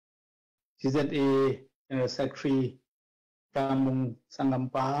CZA General Secretary กามุงสังกัม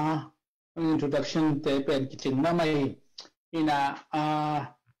ปา introduction เตเป็นกิจกรรมไม่ที่น่ะ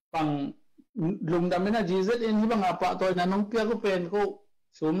ฟังลุงดำไม่น่า GZA นี่บางapaตัวนั้นน้องเปียก็เป็นก็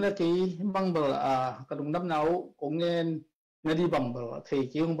สูงเลยที่บางเบอร์กระดุมดำหนาวคงเงินนาดีบางเบอร์ที่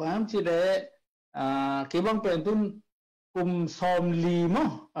เกี่ยวกับที่เดกี่บางเป็นตุนกุมซอมลีมั้ง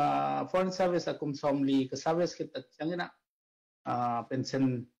foreign service กุมซอมลีก็ service คิดแต่ยังไงนะเป็นเส้น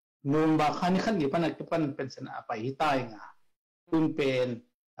นูนบางครั้งนี่ขันกี่ปันกี่ปันเป็นเส้นapaฮิตายงาตุนเป็น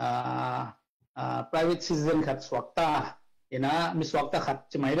private citizen ขัดสวัสดิ์เห็นนะมีสวัสดิ์ขัด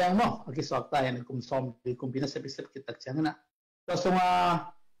จะไม่แรงมั้งอากิสวัสดิ์ยังกุมซอมลีกุมพินาศเปิดคิดแต่ยังไงนะก็ส่ง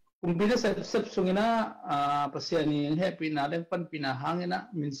กุมพินาศส่งนะpasien ni yang happy na lengpan pinah hangin na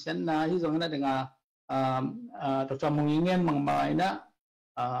minsan na hizong na dengan dokter mengingin mengamai na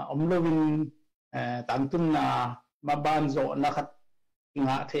omlovin tantun na mabanzo na kat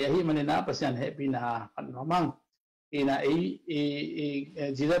nga thehi manina pasien happy na kan mamang ina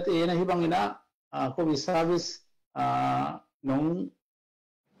jidat na hibang ina ko service nong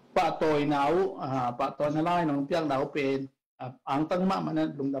patoy nau patoy na lai nong piang nau pen ang tangma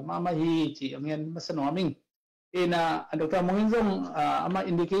mana lungdama mahi ci angin masanoming ina dokter mungkin zong ama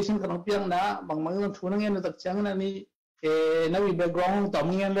indication kanong piang na bang mangin thunang yan tak chang na ni nawi background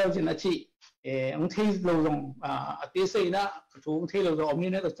tomngen lew jin achi ang thei lo zong ati sei na thung thei lo zong omni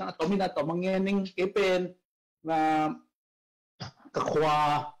na tak chang tomina tomngen ning ke pen na ka khwa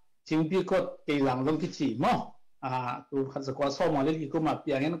jingpi ko ke lang long ki chi mo tu khan sa kwa so ma le ki ko ma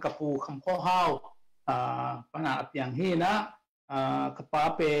piang yan ka pu kham kho hao pana piang hi na kapa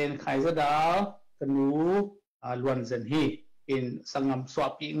pen khai za dal kanu luan zen hi in sangam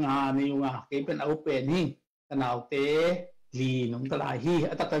swapi nga ni nga ke pen au pen hi kanau te li nong talai hi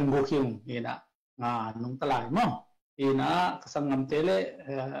atakan go kyung ni na nga nong talai mo ina kasangam tele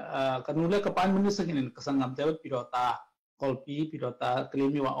kanule kapan menu sagin kasangam tele pirota kolpi pirota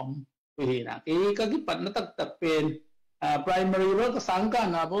klimi wa om hi na ke ka ki pat na tak pen primary ro ka sangka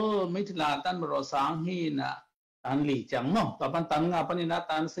na bo mai thila tan ro sang hi na tan li chang no ta pan tan nga panina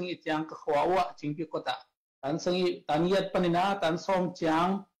tan sing i chang ka khwa wa chingpi ko ta tan sing i tan yat panina tan som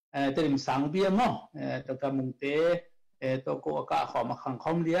chang terim sang bia mo to ka mung te to ko ka khom khang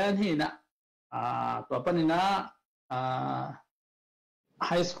khom lian hi na to panina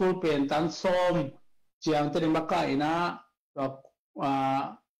high school pen tan som chang terim ka ina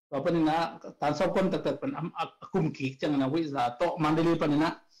to panina tan som kon tak pan akum ki chang na wi za to mandali panina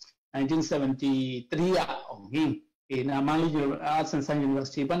 1973 ong hing ina Manly Arts and Science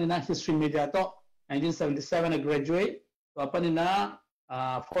University panina history media to 1977 a graduate to panina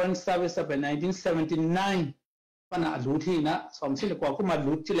foreign service up in 1979 pana luthi na somsin ko kuma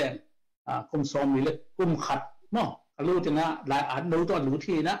luthi len kum som mi le kum khat no luthi na la an do to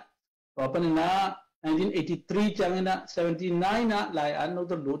luthi na to panina 1983 changina 79 na la an no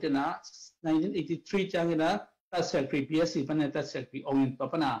to luthi na 1983 changina ta secretary PSC panina ta secretary ong to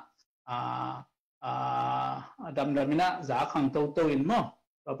pana damdamina za khang to in mo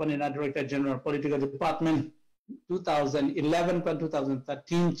to panina director general political department 2011 pan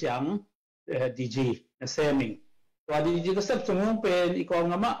 2013 chang DG na seming to DG ko sab sumong pen iko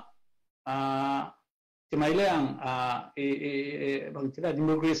ngama chimai lang bang chila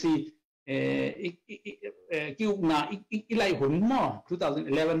democracy kiu na ilai hun mo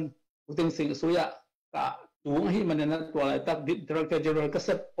 2011 uting sing suya ka tuong hi manana to tak director general ka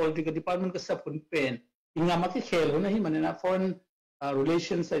sab political department ka sab hun pen ingama ki khel hun hi manana foreign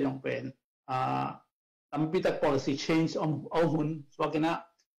relations sa yong pen tampitak policy change om hun swagina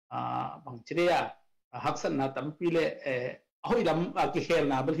bang chiria haksan na tampile ahoy lam ki khel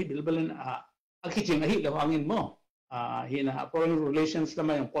na bal hi bilbalin akiching hi lawangin mo hina foreign relations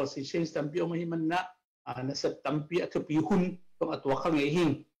lamay yung policy change tampi o mahiman na nasa tampi at kapi hun tong atwa kang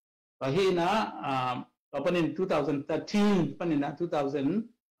hing hina panin 2013 panin na 2016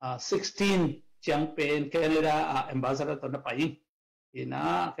 siyang pen Canada ambassador to na paing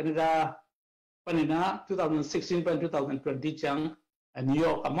hina Canada panina 2016 pan 2020 chang New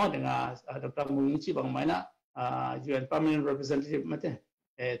York amo dengan Dr. Mungichi bang mana UN Permanent Representative mate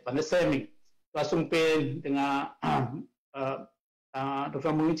panesemi langsung pen dengan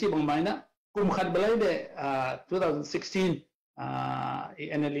Dr. Mungichi bang mana kum khat balai de 2016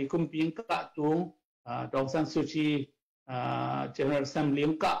 NLE kum ping ka tung Dong San Suu Kyi General Assembly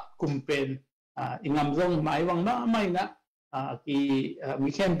ka kum pen ingam zong mai wang na mai na ki mi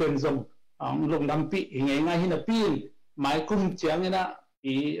khem pen zong ang long dampi ingay nga hinapin mai kum chiang ina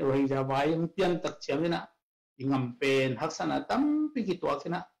i rohingya vai pian tak chiang ina ingam pen haksana tampi ki to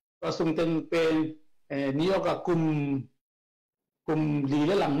kina pasung ten pen niyo ka kum li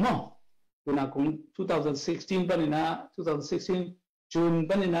la lang mo kuna kung 2016 pa nina 2016 June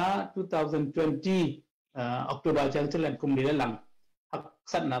pa nina 2020 October jang chilan kumbila lang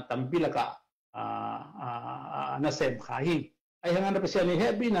haksat na tampila ka na sem khahi ai hangan na pasya ni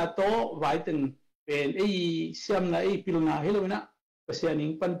hebi na to waiting pen ai siam na ai pilna helowina pasya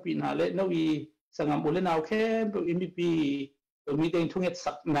ning pan pinale no i sangam ulen au khem to imipi to meeting thunget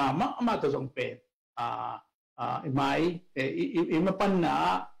sak na ma to jong pen mai imapan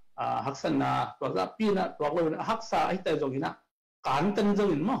na haksan na to za pina to lo haksa ai ta jongina kantan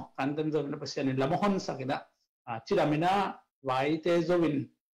jongin mo kantan jongin pasya ni lamahon sakina chiramina vai te jowin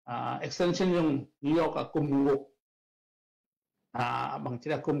extension yung New York kumguk bang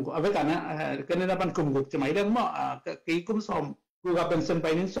chira kumguk ave kana kanina pan kumguk chmai dang mo ki kum som ku ga pension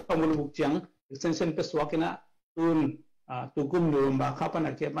painin som muluk chiang extension pe swakina tun tu kum no ba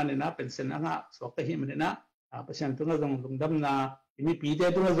khapana ke manina pension anga swakta hi manina pasyan tunga jong lungdam na ini pite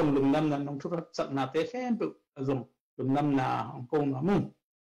tunga jong lungdam na nong thura sak na te khem pe jong lungdam na Hong Kong amu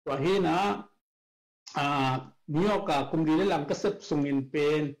to hi na New York kumdile lang kasep sungin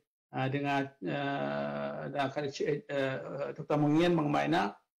pen dengan Dr. Mungien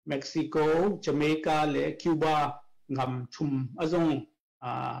mangmaina Mexico, Jamaica, le Cuba ngam chum azong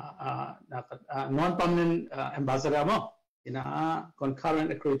non-permanent ambassador mo ina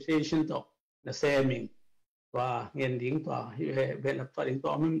concurrent accreditation to na seming wa ngien ding to ben ap to ding to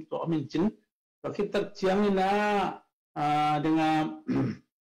amin chin to kita chiang ina dengan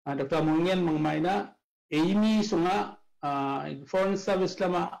Dr. Mungien mangmaina Amy sunga foreign service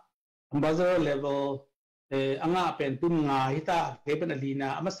lama ambassador level anga pen tun nga hita keben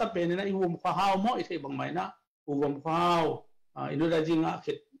alina amasa pen na iwom khaw mo ite bang mai na uwom khaw inuraji nga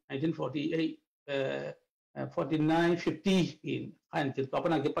khit 1948 49 50 in kan ti to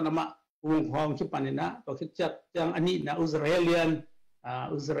pana ke panama uwom khaw ki panina to khit chat yang ani na Australian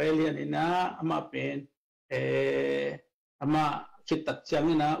ina ama pen ama khit tat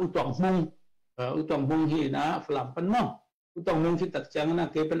chang ina utong mung hi na flam pan mo utong mung khit tat chang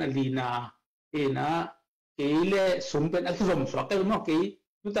na ke pan alina ina keile sumpen akizom swakal mo ke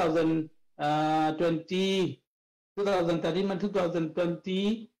 2020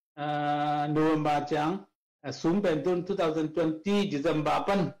 November chang sumpen tun 2020 December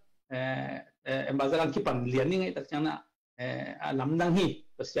pan ambassador ki pan lian ni tak chang na lam dang hi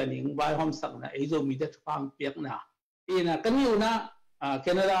pasyaning bai hom sak na ezo mi da phang pek na ina kaniu na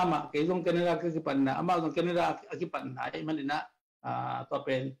Canada ma ke jong Canada ki pan na ama jong Canada ki pan na ai manina to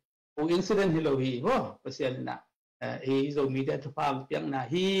pen kung incident hilo hi ho pasyan na zo media to pang piang na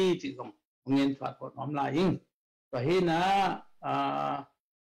hi chi jong ngien chat pot nom la ing to hi na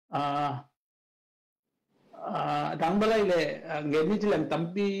dang balai le ngien ni chilang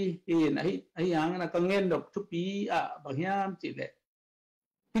tampi hi na hi yang na ka ngien dok tu pi banghiam chi le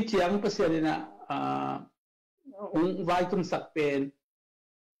ti chiang pasyan na vai tum sak pen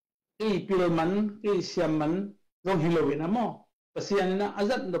ki pilman ki siaman jong hilo na mo pasyan na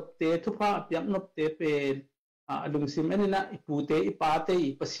azat nopte thupa piak nopte pen alungsim anina ipute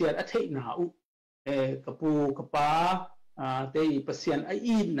ipate pasyan athei na u kapu kapa te pasyan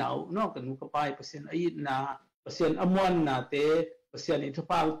ai na no kan kapa pasyan ai na pasyan amwan na te pasyan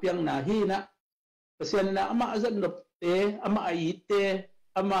thupa piang na hi na pasyan na ama azat nopte ama ai te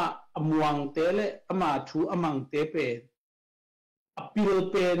ama amuang te le ama thu amang te pen apil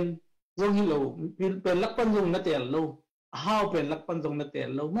pen jong hilo pen lakpan jong na tel lo how pen lakpan jong na tel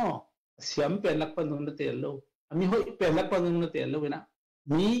lo mo siam pen lakpan jong na tel lo ami hoi pen lakpan jong na tel lo na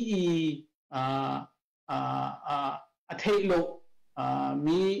mi athei lo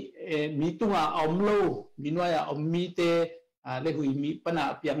mi tunga om lo mi noya om mi te le hui mi pana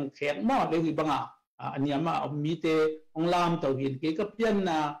piang khek mo le hui banga aniama om mi te ong lam to hin ke ka pian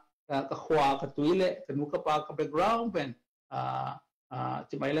na ka khwa ka tuile ka nu ka pa ka background pen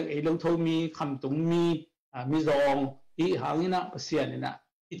chỉ mấy lần ấy lông thôi mi khăm tung mi mi zong i hangina pasien na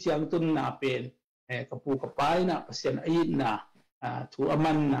i chiang tun na pen kapu kapai na pasien ai na thu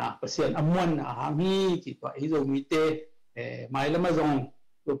aman na pasien amon na hangi chi to ai zo mi te mai lama zong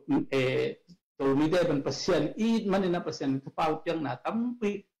to mi te ban pasien i manina pasien thu pau piang na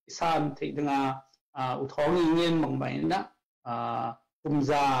tampi san thei danga u thong ngien mang mai na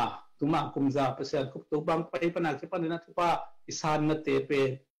kumza pasien kup to bang pai pana ke panina thu pa isan na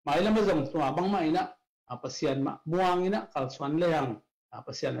tepe mai lama jong tua bang mai na pasyan ma muang ina kalsuan leang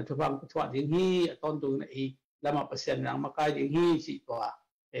pasyan na thupang thwa ding hi ton tu na i lama pasyan nang makai ding hi chi to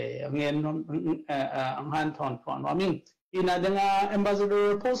ngien ang han thon thon wa ming ina denga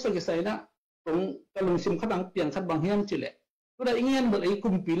ambassador post ke sai na tung kalung sim khatang piang khat bang hiam chile tu da ingien bal ai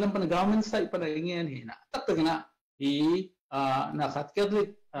kumpi lam pan government sai pan ingien hi na tak tak na i nakat Catholic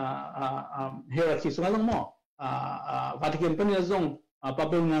hierarchy sunga long mo Vatican pa niya zong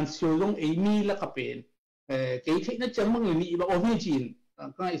Papal Nuncio zong Amy la kapin kay thik na chang mang ni iba origin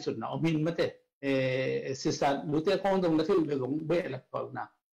ka isod na omin mate sisa lute kong dong na thil begong be la pag na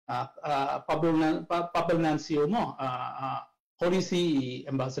Papal Nuncio mo Holy See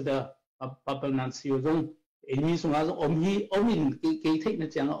Ambassador Papal Nuncio zong Amy sunga zong omin kay thik na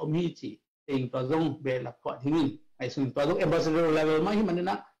chang omi chi ting pa zong be la pag hingin ay sun pa zong ambassador level ma hi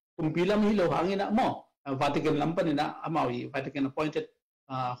manina kumpila mi lo hangin na mo Vatican lampan na amawi Vatican appointed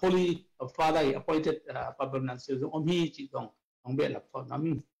Holy Father appointed Papal Nuncio zong omi chi dong ang be la pag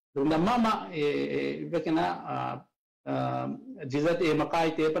namin dong na mama bekena jizat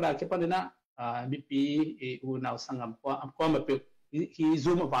makai te para ke pa na BP unaw sangam ko mapi hi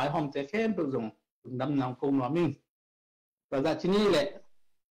zoom vai hom te khem dong nam nang ko namin kaga chini le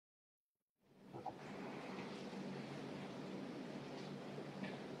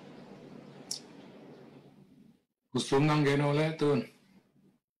Kusum nang geno le tun.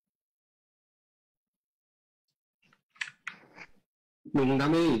 Lùng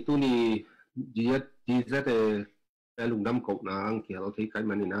đam ấy tu ni đi rất là lùng đam cột na ang kia thấy cái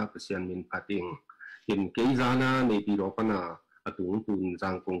mà nina persian min pating hiện cái giá na này đi đó pana atung tun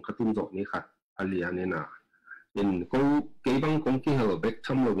giang công katun dọn này khát alia này na hiện câu cái bang công kia ở bek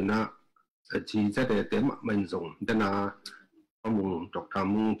chăm rồi na chỉ rất là tem mình dùng để na ông đọc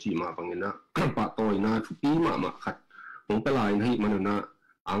tham chỉ mà bằng na bà tôi na chút tí mà khát cũng cái lại này mà na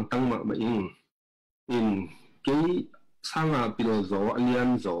ang tăng mà in cái sang bilo zo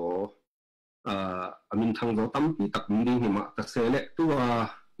alian zo amin thang zo tam pi tak mi ding hima tak se le tu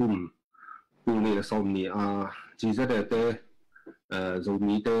ni la som ni ji za de te zo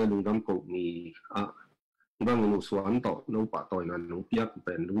mi te lung dam ko ni bang nu suan to no pa toy nan nu piak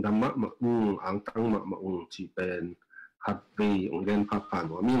pen lung dam ma ang tang ma chi pen khat vi ong gen pa pan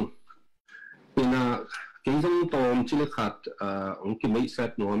wa min ina ke jong tom chi le khat ong ki mai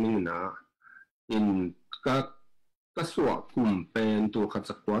set no min na in kaก็สวกกลุ่มเป็นตัวขัด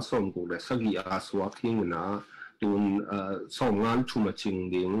สักว่าส่งกูเลยสักอย่างสวกทิ้งนะตัวส่งงานชุมชิง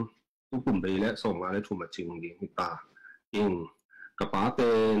ดิ้งตัวกลุ่มไปแล้วส่งงานแล้วชุมชิงดิ้งตาเองกระป๋าเ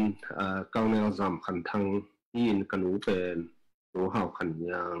ป็นก้าวแนวจำขันทางยินกระหนูเป็นตัวห่าวขัน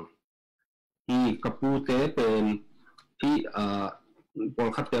ยางที่กระปูเต้เป็นที่บอล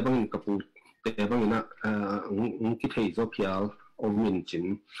คัดเต้บ้างกระปูเต้บ้างนะคิดให้เจ้าเพียวอมมินจิน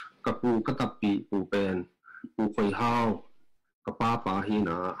กระปูกระตับปีปูเป็นปูคอยห้าวกระป้าป่าฮีน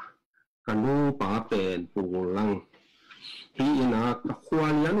ากันนูป่าเป็นปูลังฮีนากระควา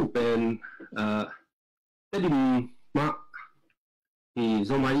นยันเป็นแต่ดิมมาฮี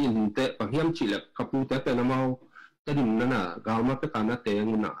สมัยอินเตะปะเฮียมจิเล็กกระปูเตะเป็นน้ำเมาแต่ดิมนั่นน่ะกาวมาเป็นการนัดเตะ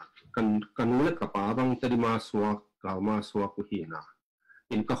งุน่ะกันนูเล็กกระป้าบางแต่ดิมาสวกกาวมาสวกกูฮีนา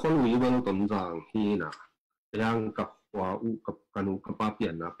อินกระคนวิบังต้นจางฮีนายังกับว่าอุกับกันนูกระป้าเปลี่ย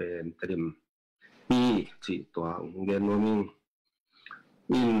นนะเป็นแต่ดิมมีจิตตัวเงินว่ามิง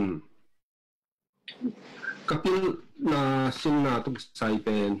กับพิลนาสิงนาตุกใส่เ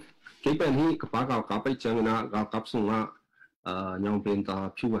ป็นเกี่ยเป็นที่กับปากกับไปเจอนะกับสุงะยังเป็นตา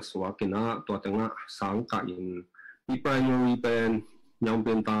ผิวสวากินะตัวแต่งะสังกัดอินอีไปยังอีเป็นยังเ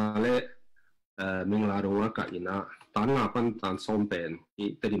ป็นตาเละมิงลาโรงกัดอินะตานงาปันตานส้มเป็นอี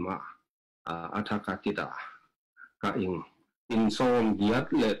เตดิมาอัฐกัติดากัดอิงอินส้มยัด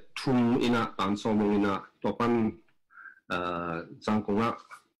เล็ดทุ่มอินะตานส้มอินะตัวปันจังกงะ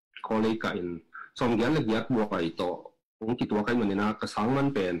คอเลยกับอินส้มยัดเล็ดยัดบัวไปต่อองค์กิตัวใครมันอินะกระสังมัน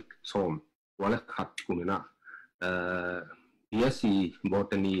เป็นส้มวัวเล็กขัดกุมินะBSc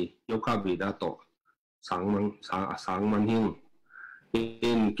Botany ยกข้าวิดาโตสังมันหิง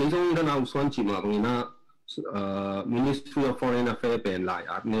in เกี่ยวกับเราส่วนจีมาตรงนี้นะMinistry of Foreign Affairs เป็นหลาย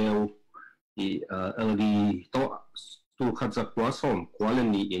อันแนวที่LD โตตัวขัดจักรวาลส่งกว่าเรื่อง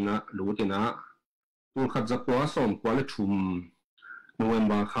นี้นะรู้ที่นะตัวขัดจักรวาลส่งกว่าเรื่องชุมโนเวม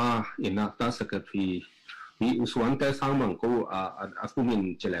บาร์ค่ะนะตัดสกัดที่มีอุสวันแต่สร้างมังกูคุมิน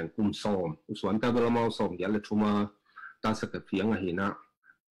เจริญกุมส่งอุสวันแต่เวลามาส่งยันเลยชุมาตัดสกัดที่ยังไงนะ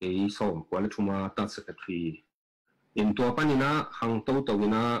ไอ้ส่งกว่าเลยชุมาตัดสกัดที่อินตัวปันนี่นะหังตัว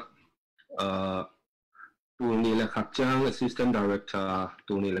นะตัวนี้แหละขัดจัง Assistant Director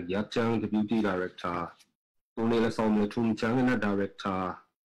ตัวนี้แหละยัดจัง Deputy Director ตัวนี้แหละส่งเลยชุมจังนะ Director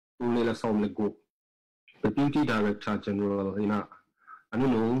ตัวนี้แหละส่งเลยกุ๊ก Deputy Director General นะอัน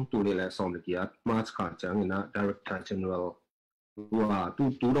นู้นตัวนี้แหละส่งเลยยัดมาสกัดจังนะ Director General ว่าตัว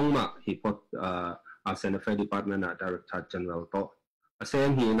ตรงมาฮิปอตASEAN Affairs Department นะ Director General โตASEAN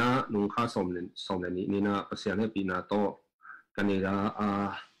ฮีนะนุ่งข้าส่งเลยนี่นะASEAN ให้ปีนาโตกันนี่ละ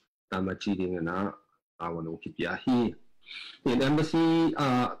ตามมาจีดิงนะวันนู้นคิดยาฮี in embassy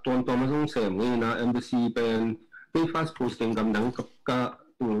ตัวมาส่งเสริมนี่นะ embassy เป็น fast posting กำลังก็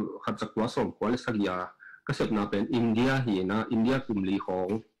ขัดจักรวาลส่งกว่าเลยสักอย่างก็เสร็จนะเป็นอินเดียเห็นนะอินเดียกลุ่มลีของ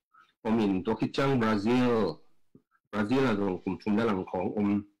มินตัวคิดจังบราซิลอะตรงกลุ่มชุมด้านหลังของ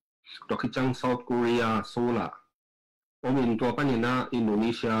ตัวคิดจัง South Korea โซล่ามินตัวปัญญาอินโด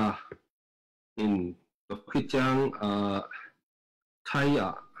นีเซียตัวคิดจังไทย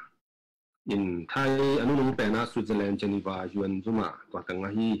อินไทยอนุเป็นนะสวิตเซอร์แลนด์เจนีวายูเอ็นซุมาตัวตั้งใ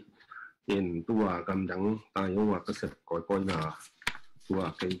ห้อินตัวกำลังตายว่าก็เสร็จก่อยนะตัว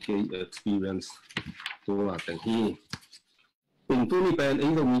เคย experience ตัวตั้งที่อินตัวนี้เป็นไอ้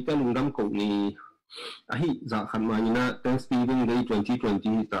เรามีแต่ลุงดำกบนี่ไอ้จากขันมานี่นะ Thanksgiving Day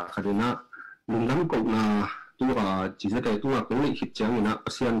 2020แต่ขันนะลุงดำกบนะตัวจีนแต่ตัวตรงนี้คิดจังนี่นะ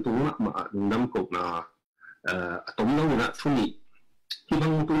เสียนตัวมาลุงดำกบนะตรงนั้นนะช่วงนี้ที่บา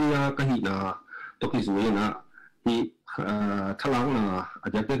งตัวนี้ก็หินะตัวที่สวยนะที่ทลางนะอา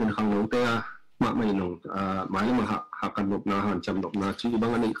จจะเป็นข้างโน้นแต่มาไม่นงหมายถึงมาหักกันลบนะหันจำลบนะที่บา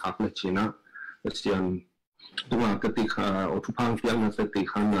งอันนี้ขับเลยจีนะเสียนตัวกติกาอุทพังเพียงนะกติ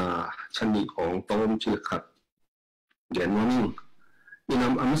กานะชนิดของต้มจิขัดเด่นว่านี่นี่น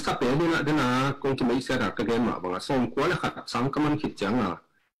ำอันสับเปลือกนะคงจะไม่เสียดายกันมาบางส่งกว่าเลยขัดสังกัมันคิดจัง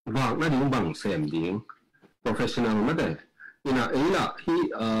วางนั่นยังบางเสียมดิ้ง professional ไม่ได้นี่นะละที่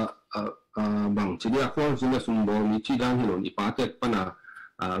บางทีเดียวคนส่วนใหญ่สมบูรณ์มีที่ดังที่หล่นอีป้าเต็กปนะ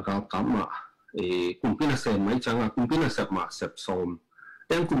ก็กำมาคุมพินาเซมไม่จังคุมพินาเซบมาเซบส้มแ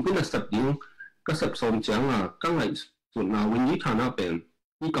ต่คุมพินาเซบดิ้งก็เซบส้มจังก็ไงส่วนนาวันนี้ฐานะเป็น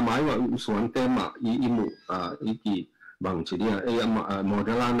นี่ก็หมายว่าส่วนเต็มอีมุที่บางทีเดียวโมเด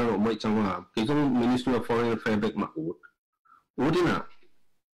ลนั้นเราไม่จังที่ต้อง Ministry of Foreign Affairs เบกมาอุดนะ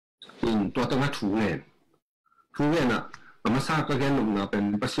ตัวตั้งถูเงินมาทราบก็แค่หนุ่มนะเป็น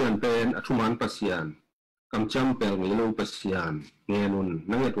ปัสยานเป็นอัตุมันปัสยานกำจำเป็นไม่รู้ปัสยานเงิน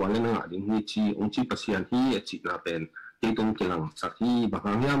นั่งตัวเล่นดิ้งนี่จีองค์จีปัสยานที่จิตนะเป็นที่ตรงกลางสักที่บา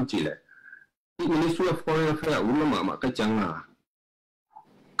งอย่างจีเลยที่ Ministry of Foreign Affairs อุลามะก็จัง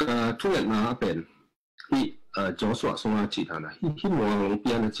ก็ทุกอย่างนะเป็นที่จอสวะสมาจิตนะที่มององค์เปี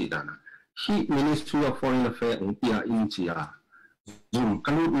ยนจิตนะที่ Ministry of Foreign Affairs องค์เปียอินจีจุ่มกั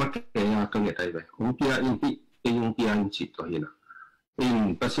นรู้มาแก่กันยังไงไปองค์เปียอินที่yung tiyan chito hina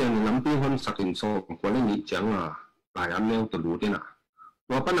in pasien lampi hon sakin so kwala ni changa ayam ne tulu dina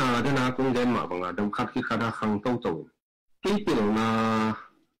wa pana dina kung den ma banga dam khat ki khada khang to ki pil na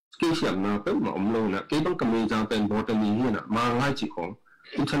ki siam na pe ma omlo na ki bang kami ja pen botany hina ma ngai chi khong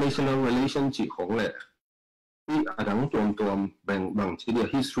international relation chi khong le ki adang tom bang chi dia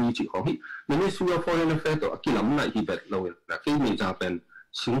history chi khong hi Ministry of Foreign Affairs to akilam na hi bet lo na ki mi ja pen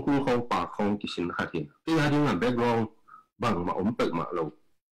สิงคูเขาปากของกิสินขัดเห็นที่ได้ยังไงแบ็กกราวด์บังมาอมเปิดมาเรา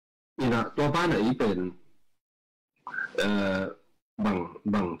นี่นะตัวบ้านไหนเป็น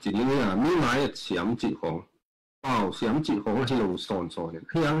บังจีนี่มีไม้เสียมจีของเปล่าเสียมจีของที่เราสอนเนี่ย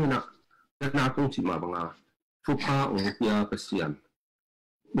ที่ยังนะนาคงจีมาบังทุกผ้าองค์ยาเปอร์เซียน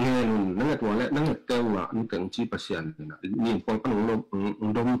เงินนั่งตัวและนั่งเต้านี่ถึงจีเปอร์เซียนนะนี่พอปนอง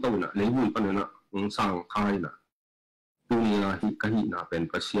ดมโตนะเลยบุยปนนะสร้างคายนะตัวนี้นะที่ก็หินะเป็น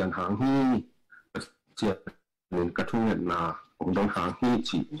ปัสยานหางหีปัสยานเป็นกระทุ่งเงินนะผมต้องหางหี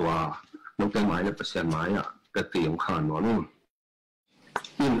จีตัวลงแต่ไม้และปัสยานไม้กระเตียงขานว่านู่น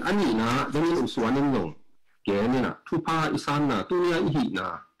อันนี้นะตรงนี้อุสวานินลงแกเนี่ยนะทุพาอีสานนะตัวนี้หินะ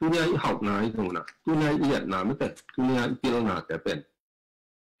ตัวนี้หอบนะตรงนะตัวนี้เอียดนะไม่แต่ตัวนี้เปรี้ยวนะแต่เป็น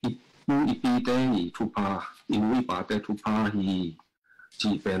อีปีแต่อีทุพาอีนุ้ยป่าแต่ทุพาฮี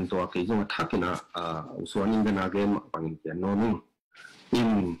จีเป็นตัวกี่จังหวัดทักนะส่วนนี้เป็นอาเกมบางอย่างโน้น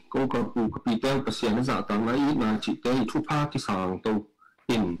ก็กระปุกปีเตอร์เปอร์เซ็นต์จากต่างๆนะจีเตอร์ทุกภาคที่สั่งตัว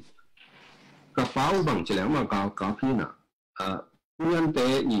กระเป๋าบางเจ้าแล้วมากาพี่นะเงินเต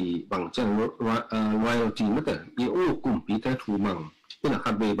อีบางเจ้ารอยจีไม่แต่อีโอ้กลุ่มปีเตอร์ทูมังนะ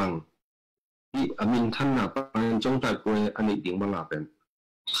คัดเบบางอีมินท่านนะเป็นจงใจป่วยอันนี้ดิ่งบางเป็น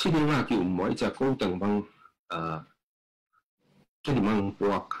สิ่งที่อยู่หมายจะโกงต่างบางjadi mang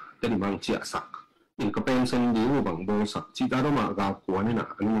puak jadi mang cia sak in ka pen sen di u bang bo sak chi da ro ma ga ko ni na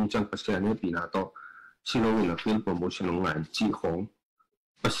an mong chang pasien ne pi na to si lo na fil promotion ng ngai chi khong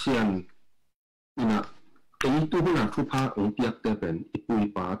pasien ina ei tu na thu pha ong piak te pen ipui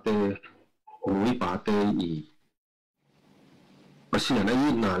pa te oi pa te i pasien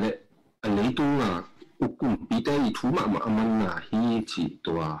ai na le an nei tu na ukum pi te i thu ma aman na hi chi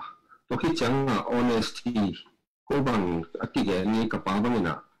to ki chang na honestyก็บางอากิเกนี่กับป้าบางน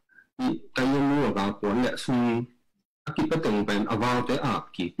ะที่ใจยังรู้ว่าคนเนี่ยซึ่งอากิเป็นเป็นอวาวแต่อาบ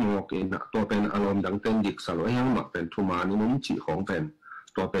กีดโมกินะตัวเป็นอารมณ์ดังเต้นดิกสลายยังมาเป็นทุมานี่มันจีของเป็น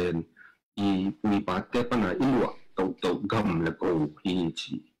ตัวเป็นอีปุยปัดแต่ปัญหาอิหลวกต tàu tàu gam là cầu hi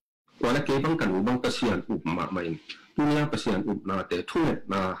chi qua là cái băng cần băng pasian mà mày dunia pasian na te thu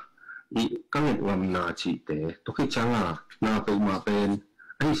na i kang ngam na chi te to khi changa na pe ma pen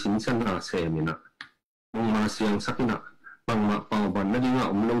ai sin san na se mina mong ma siang sakina bang ma pa ban na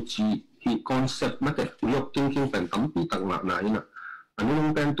dinga lo chi hi concept ma te yok thinking pen tam pi tak na ina ani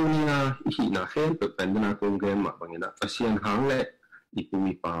long pen tu ni na hi na khen pe pen na kong gen ma bangina pasian hang le i pu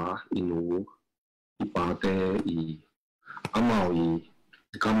pa inu i pa te i amao i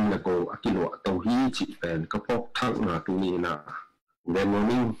gam le ko akilo tau hi chi pen ka pok thak na tu ni na le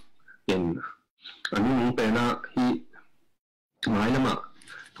morning in ani long pen na hi mai lama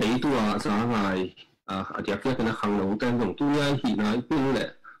thấy tua giá ngày ở địa phương cái hàng đầu tên dùng tu nhai hiện nay cũng lệ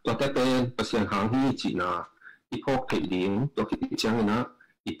ตัวแต่เป็นประสิทธิ์หางที่จีน่าอีพอกเทเลี้ยงตัวคิดจังนะ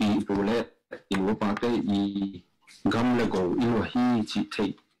อีปีปูเล่อีวัวปาเตอีกำเลโกอีวัวฮีจีเท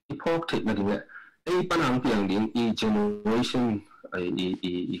อีพอกเทนั่นเองไอ้ปัญหาเปลี่ยนเลี้ยงอีเจเนอเรชั่น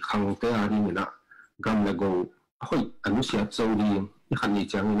อีขังเตอารีนี่นะกำเลโกเฮ้ยอนุเสียโจเลี้ยงอีขันนี้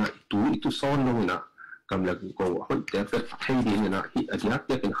จังนะอีตัวซ้อนลงนะกำเลโกเฮ้ยแต่เป็นเทเลี้ยงนะอีอาจจ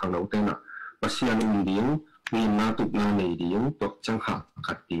ะเป็นขังเราแต่นะประสิทธิ์เลี้ยงมีนาตุนาในเลี้ยงตกจังหัก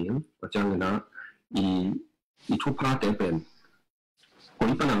ขัดเลี้ยงประจังนะอีทุพพาแต่เป็นคน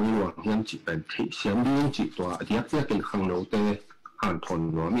ปนังหลวงยังจีเป็นที่เสียงเลี้ยงจีตัวเดียกเรียกเป็นขังเราแต่หันทน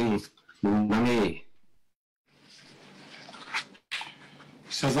หลวงมีลุงนั่งเอ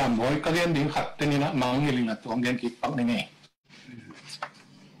สะสมบ่อยก็เรียนดิ้งขัดแต่นี่นะมังเงินลิงนะตัวเรียนกี่ปักนี่ไง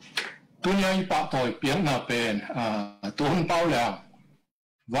ตัวนี้ปากต่อยเปียงนาเป็นตัวหุ่นเป้าแล้ว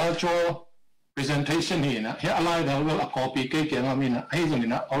ว่าโจpresentation ni na he alai da wel a copy ke ke ma min he zong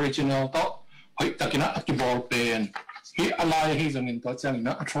na original to hoi takina akibol pen he alai he zong in to chang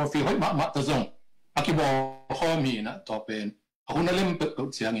na trophy hoi ma to zong akibol ho mi na to pen hun na lem pe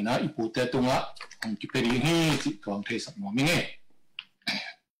ko chang na ipu te tunga ang ki peri hi chi tong the sam mo mi nge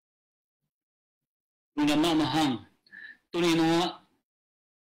ni ma ma hang tu ni na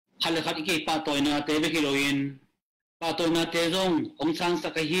hal khat ke pa toy na te be kiloin pa toy na te zong ong sang sa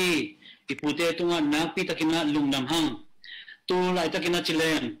ka hi ipute tunga napi takina lungnam hang tu lai takina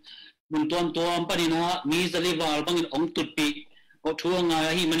chilen mun tuam panina mi zaliwal bangin ong tutpi o thuanga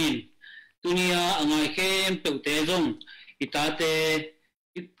hi manin tunia angai khem peute jong itate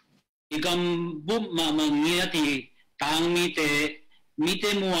igam bum ma mangia ti tang mi te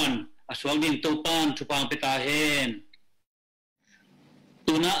muan aswang din topan chupang peta hen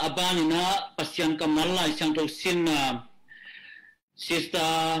tuna abanina pasyan kamalai sang to sinna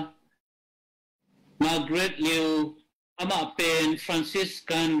sister Margaret Liu ama pen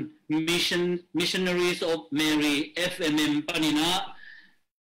Franciscan Missionaries of Mary FMM panina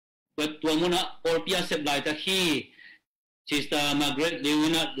but tuamuna orpia sep lai ta hi Sister Margaret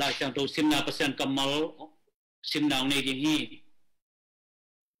Liu na lai sang to simna pasyan kamal simna ne gi hi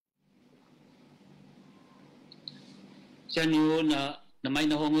chanu na mai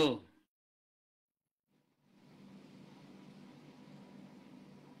na hongo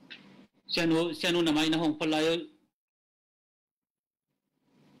Sianu namay na hong palayo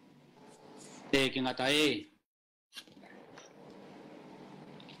taking atay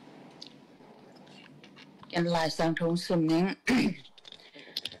yan lai sang thong sum ning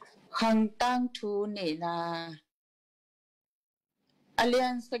hang tang thu ni na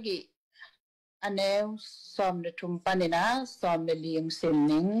alliance gi anew som de thum panina som de liang sim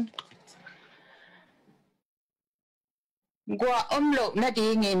ning gwa lo na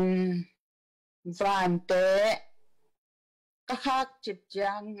dingin van te kahak chip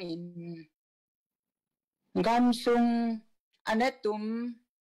jang in gam sung anetum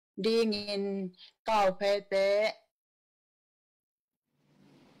dingin kaw phe te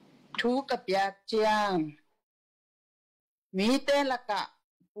thu kapyak chiang mi te laka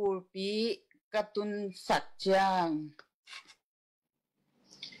purpi katun sat chiang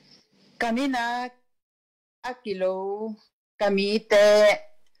kamina akilo kami te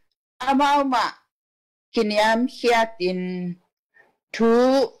amau ma kiniam hiatin thu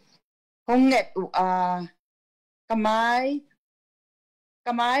honget u a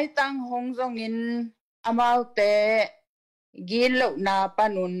kamai tang hong zongin amau te gilo na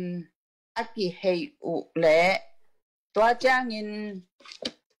panun aki hei u le tua changin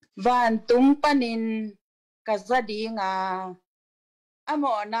van tung panin kazadi nga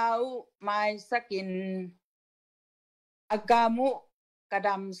amo nau mai sakin agamu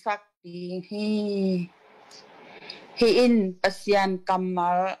kadam sakti hi in pasyan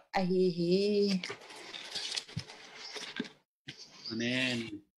kamal ahi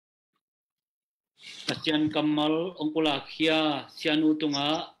amen pasyan kamal ong pula khia sianu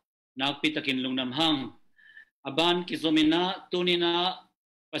tunga nakpi takin lungnam hang aban kizomina tunina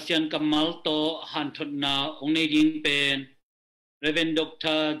pasyan kamal to hanthot na ongne ding pen Reverend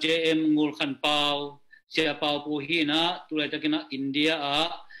Dr. J.M. Ngul Khan Pau Sia Pau pu hi na tulai takina India a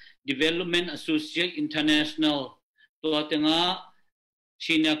Development Associate International to atenga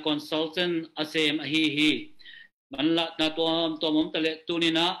senior consultant asem hi manla na to mom tale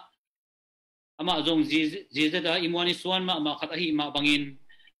tunina ama zong ji da imwani Suan ma khat hi ma bangin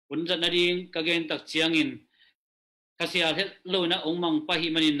unza na ding kagen tak chiangin kasia het lo na ongmang pa hi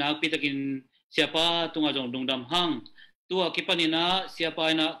manin na pitakin siapa tunga jong dungdam hang tua kipanina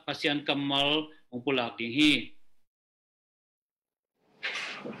siapa na pasyan kamal ongpulak ding hi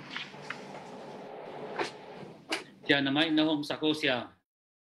tia namai na hom sako sia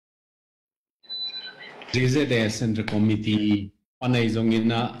GZD Central Committee panay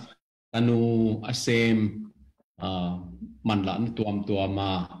zongina tanu asem manla tuam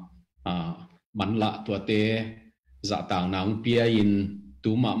tuama manla tuate za tang nang pia in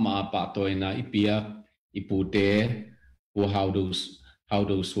tuma ma pa toina ipia ipute pu how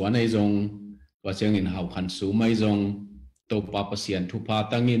do Suan ai zong tua chang in how khan su mai zong to pa pasian thu pa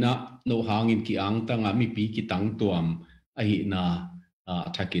tangina no hangin ki ang tanga mi pi ki tang tuam ai na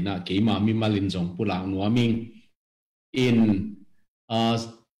thakina keima mi malin zong pulang nuaming in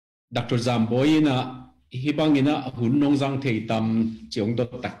Dr. Zamboyina hibangina hunong zang thei tam chiong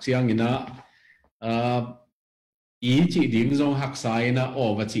dot tak chiangina i chi ding zong hak saina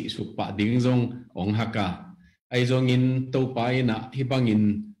over chi supa ding zong ong haka ai zong in to paina hibangin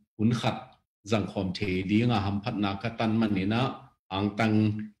hun khat zang khom the dinga ham phatna ka tan manina ang tang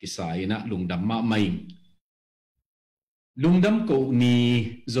kisaina lungdam ma mai lungdam ko ni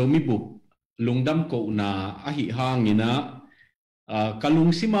zomi bup lungdam ko na ahi hangina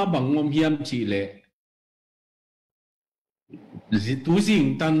kalung sima bangom hiam chi le tu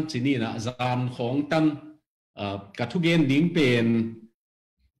jing tan chini na zan khong tan kathugen ding pen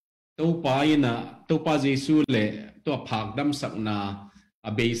to pa jesu le to phak dam sakna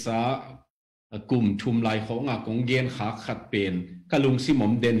abeisa kum thum lai khong a kong gen kha khat pen kalung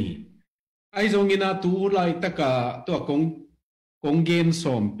simom deni ai zongina tu lai taka to kong gen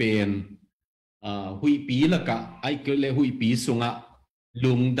som pen hui pi laka ai ke le hui pi sunga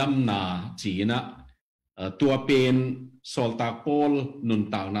lungdam na china tua pen soltak pol nun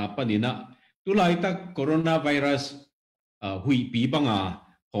tak na panina tu lai tak coronavirus hui pi banga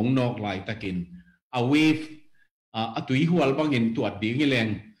hong nok lai takin a wave atui hual bangin tuat ding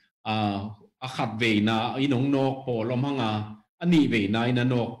leng a khat ve na inong nok polom hanga ani ve na ina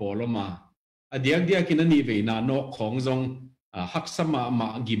nok poloma adiak dia kinani ve na nok khong zong hak sama ma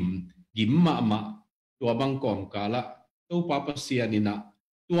gim ma tua bang kom kala to papa sianina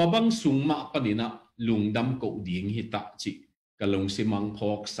tua bang sung ma panina lungdam ko ding hita chi kalong simang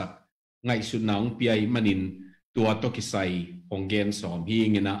phok sak ngai su nang piai manin tua to kisai honggen som hi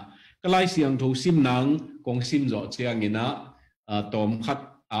ngina kalai siang tho sim nang kong sim zo chiangina tom khat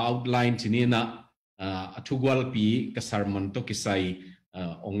outline chinina athugwal pi kasarman to kisai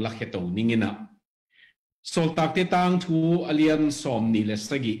ong lakhe to ningina soltak te tang thu alian som ni le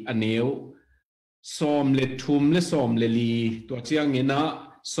sagi aneu som le thum le som le li to chiangina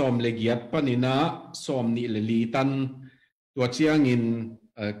som le giat panina som ni le li tan to chiangin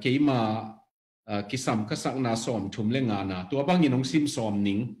keima kisam kasak na som thum le nga na to bangin ong sim som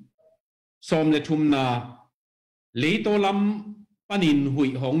ning som le thum na le to lam panin hui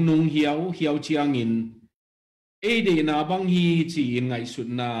hong nung hiao chiangin e de na bang hi chi ngai sut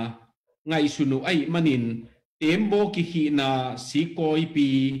na ngai sunu ai manin tembo ki hi na si koi pi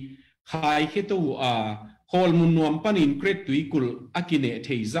khai ke to hol mun nuam panin kret tuikul akine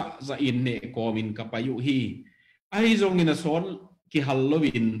theiza za in ne komin kapayu hi ai zong ina sol ki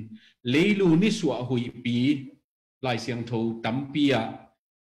halloween leilu ni suwa hui pi lai siang tho tampia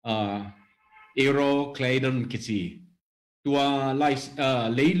ero claydon kichi tua lai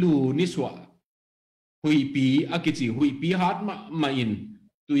leilu ni suwa hui pi akichi hui pi hat ma in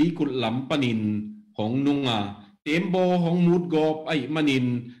tui kul lam panin hong nunga tembo hong mut gop ai manin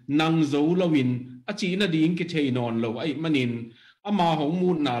nang zo lawin achi na ding ki thei non lo ai manin ama hong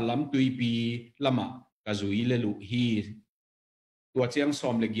mut na lam tui pi lama kazui le lu hi tua chiang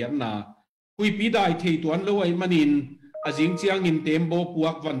som le giam na hui pi dai thei tuan lo ai manin ajing chiang in tembo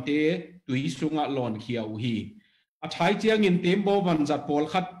puak vante tui sunga lon khiau hi a thai chiang in tembo van zat pol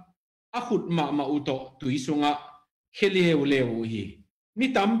khat a khut ma uto tui sunga kheleu leu hi mi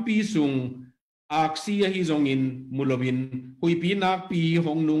tampi sung aksia hi zong in mulowin hui pi nak pi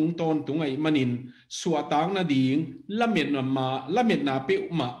hong nung ton tungai manin suatang na ding lamet na pe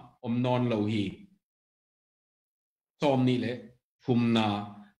ma om non lo hi som ni le phum na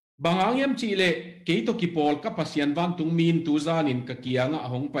bangang yam chi le ke to ki pol ka pasian van tung min tu zanin ka kianga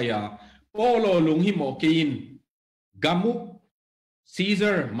hong paya polo lung hi mo kein gamu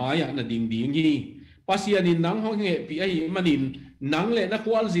Caesar maya na ding ding hi pasianin nang hong nge pi ai manin nang le na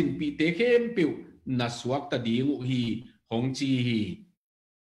kwal zin pi te khem piu na suak ta ding hi hong chi hi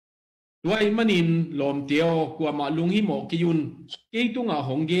tuai manin lom teo kwa ma lung hi mo kiyun ke tunga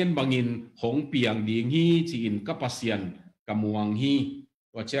hong gen bangin hong piang ding hi chi in ka pasian kamuang hi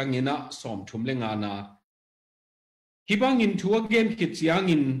wa chang ina som thum le nga na hibangin thu again ki chiang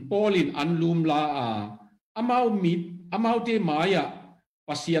in polin anlum la a amau mit amau te maya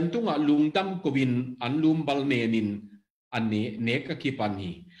pasian tunga lungdam kovin anlum balnenin ane ne ka kipan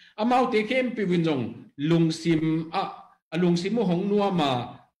hi amau te kem pi winjong lungsim a alungsim mo hong nuama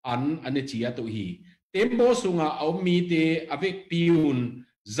an ane chia to hi tembo sunga au mi te avek piun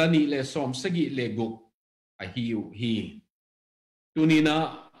zani le som sagi le guk a hiu hi tunina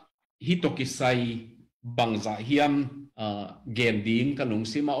hi tokisai bangza hiam gending ka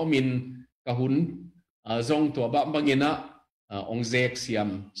lungsima omin kahun zong to ba bangina ong zek siam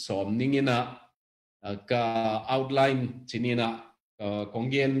som ningina ka outline chinina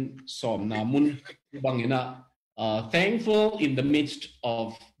kongen som namun bangina thankful in the midst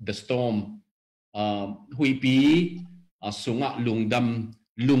of the storm hui pi sunga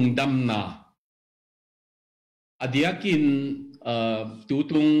lungdam na adiakin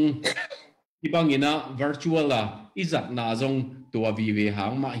tutung ibangina virtual la izat na zong tua vive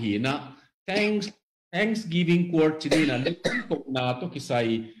hang ma hi na Thanksgiving court chinina tok na to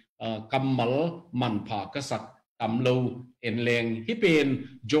kisai kammal manpha kasak tamlo enleng hipen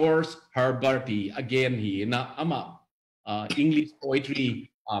George Herbert again hi na ama English poetry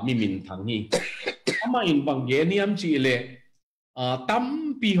mimin thang hi ama in bangeniam chi le tam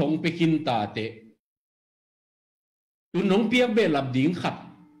pi hong pekin ta te tu nong piak be lap ding khat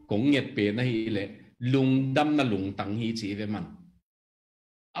kong nget pe na hi le lung dam na lung tang hi chi ve man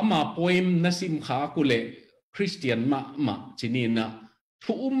ama poem na sim kha ku le Christian ma chinina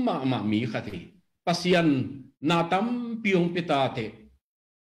thu ma mi khati pasian na tam piong peta te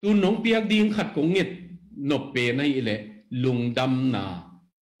tu nong piak ding khat kong nget nop pe na hi le lung dam na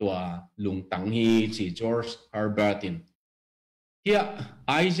tua lung tang hi chi George Herbert in here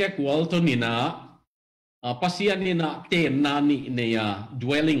Isaac Walton ina pasian nina ten nani neya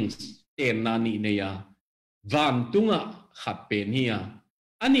dwellings ten nani neya van tunga khat pen hiya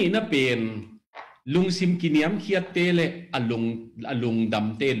ani na pen lungsim kiniam khiat tele alung dam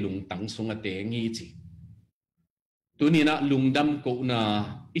te lung tang sunga te ngi chi tunina lungdam ko na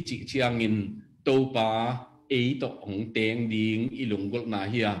ichi chiangin topa e to ong teng ding ilunggol na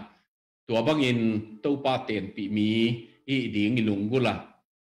hiya to bangin topa ten pi mi i ding ilunggula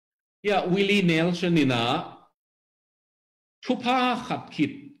ya Willie Nelson ina thupa khat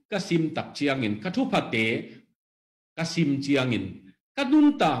khit kasim tak chiangin kathupa te kasim chiangin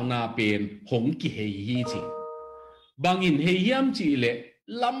kadun ta na pen hong ki hei hi chi bangin heiam chi le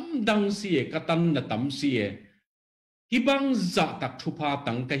lam dang sie katan na tam sie hibang za tak thupa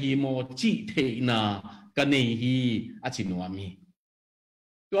tang ka hi mo chi the na ka nei hi achinuami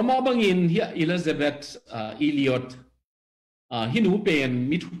to ma bangin hi Elizabeth Elliot hinu pen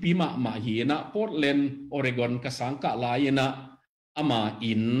mithupi ma hi na Portland Oregon ka sangka laina ama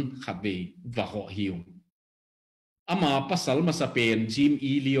in khabe va ho hiu ama pasal masa pen Jim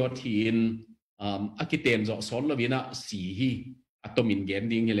Elliot hin akiten zo son lovina si hi atomin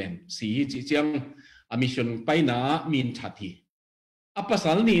gending hilen si hi chi chiang a mission paina min thathi a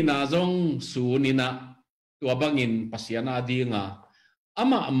pasal ni na zong su ni na tua bangin pasiana dinga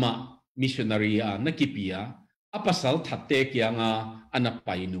ama missionary nakipia a pasal thatte kyanga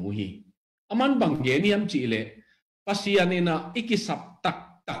anapai nu hi aman bangeniam chi le pasianina ikisap tak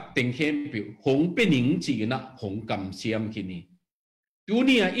teng khem pi hong pening chi na hong kam siam kini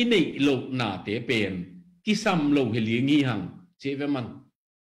dunia inei lo na te pen kisam lo helingi hang cheveman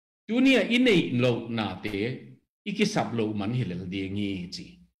dunia inei lo na te ikisap lo man hilal dingi chi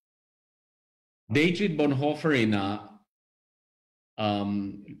Dietrich Bonhoeffer ina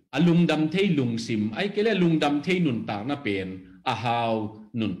alungdam thei lungsim ai kele lungdam thei nun ta na pen a hau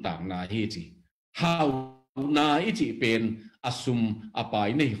nun ta na hi chi hau na ichi pen asum apai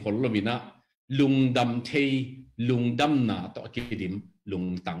nei khollovina lungdam thei lungdam na to kidim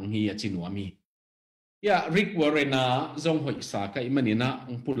lungtang hi achinuami ya Rick Warrena zong hoi sa kai manina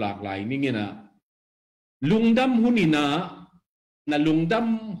pulak lai ningena lungdam hunina na lungdam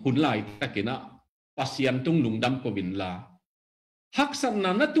hunlai takina pasian tung lungdam ko binla haksan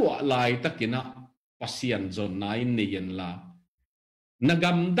na natua lai takina pasian zon nain neyen la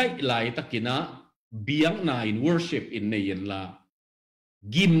nagam dai lai takina biang na in worship in neyen la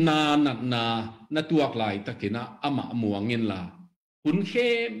กิมนานาตัวกลายตะกินะอามามัวเงินละคุณเข้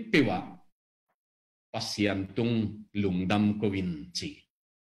มเปวะปัสยันตุงลุงดำกวินจี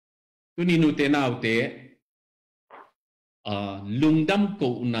ตุนินุเตนาวเตลุงดำกู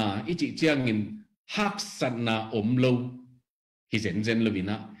นาอิจิเจียงินฮักสันนาอมโลฮิเซนเซนลวิ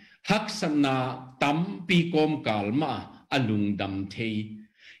นะฮักสันนาตัมปีกอมกาลมาอลุงดำเท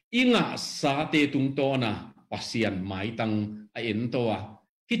อิงะสาเตตุงโตนาปัสยันไม้ตังเอ็นตัว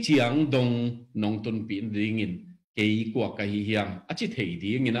ที่เจียงดงนองตุนปีนดิงินเกี่ยกว่ากันเฮียงอาจิเทดี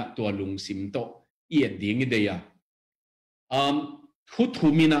งินะตัวลุงสิมโตเอียดดิงิเดียทุทุ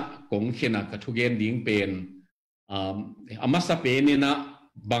มินะกงเขนะกทุเกนดิงเป็นอามาสเปนินะ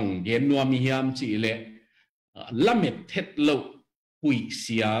บังเกนนัวมิฮิมจีเลละเม็ดเท็ดโลหุยเ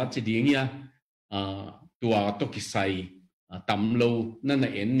สียจีดิงยาตัวตกิไซตำโลนั่น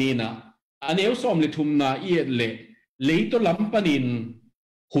เอ็นนี่นะอันนี้เอาสอมเลทุมนาเอียดเลยตัวลำปนิน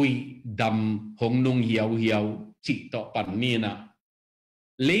หุยดำหงนุงเหียวจิตต่อปันนี่นะ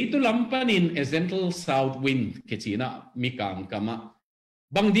เลยตัวลำปนิน Central South Wind เกจีนะมีการกำมะ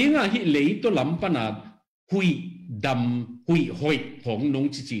บางดีง่ะฮิเลยตัวลำปนาหุยดำหุยหอยหงนุง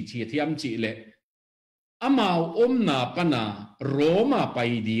จิเทียมจิเลอามาอมนาปนาโรมาไป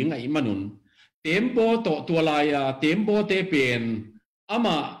ดีง่ะอิมนุนเต็มโบโตตัวลายเต็มโบเตเป็นอาม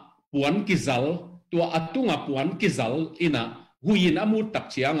าปวนกิซัลตัวอัตุงปวนกิซัลอินะหุยนอมูตัก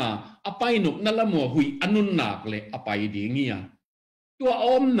เชียงอไปนุกนั่นละมัวหุยอนุนนักเลอไปดีเงียตัวอ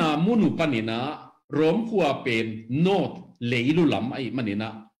มนามุนุปนินะร้อมขัวเป็นโนดเลยลุลำไอมันนินะ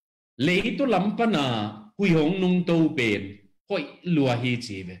เลยตุลำปนาหุยหงนุงโตเป็นห้อยลัวฮี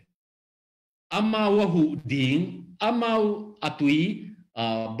จีเวอามาวะหุดิงอามาวอตุย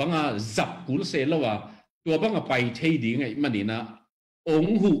บังอาจับกุลเสลวะตัวบังอาไปเทดิงไอมันนินะอง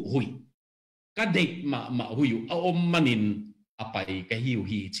หุยก็เด็กมาหุยเอาอมมันนินอไปก็หิว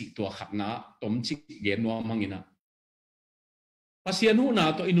ฮีจิตัวขัดนะตมจิเกนวมังอินะภาษาหูนา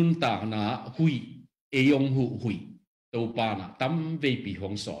ตัวอินุนตานะหุยเอยงหุยตัวปานะตั้มเวปีห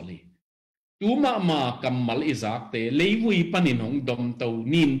งสอเลยตัวมากำมัลอิจักเตเลยวุยปนินหงดมตัว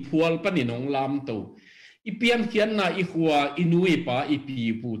นินพัวปนินหงลามตัวอีเปียนเขียนนะอีขัวอินุยปาอีปี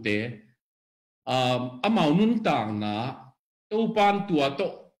ปูเตอามานุนตานะตัวปานตัวโต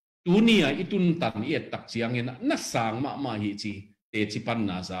ตัวเนี่ยอีตุนตันเอ็ดตักเสียงเงินนักสางมาฮิจีเตจิปันน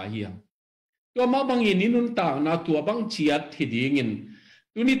าซาเฮียงตัวมาบางอินุนตานะตัวบางเชียดที่ดีเงิน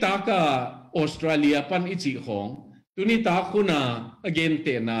ตัวนี้ตากาออสเตรเลียปันอิจิของตัวนี้ตาคุณาเกนเต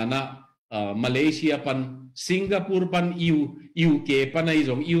นานะมาเลเซียปันสิงคโปร์ปันยูเคปันไฮซ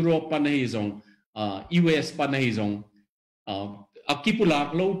งยุโรปปันไฮซงUS ปันไฮซงอักกิปุลัก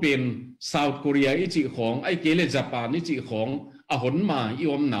โลเป็นเซาท์เกาหลีอิจิของไอเกเลญี่ปุ่นอิจิของอหนมาอิ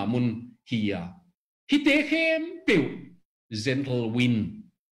อมนามุนฮียาฮิเตเข้มเปียว gentle wind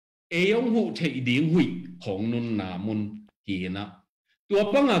เอยงหูเทดิงหุยของนุนนามุนฮีนะตัว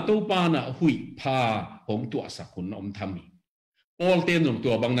ปังอาตัวปานะหุยพาของตัวสักคนอมทามีโอลเตนของตั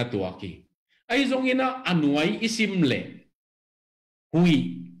วบังนาตัวกีไอซงอินะอันวยอิซิมเลหุย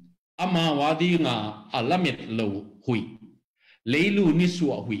อามาวาดีงาอัลลามิดโลหุยเลยลูนิสั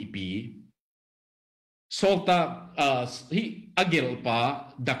วหุยปีโซตาฮิอาเกลปา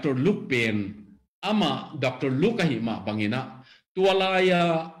ดรลุกเป็นอามาดรลุกหิมาบังอินะตัวลาย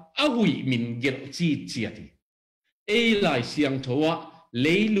อาหุยมินเกลจีเจียติเอลายเสียงทัวเล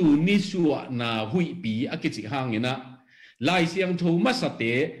ยลูนิสัวนาหุยปีอากิจิหางอินะลายเสียงทูมัสเต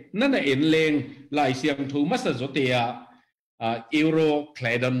นั่นเอ็นเลงลายเสียงทูมัสโจเตียเอโรเคล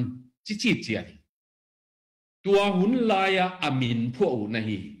ดอนจิจิเจียตัวหุ่นลายอามินพวกนะ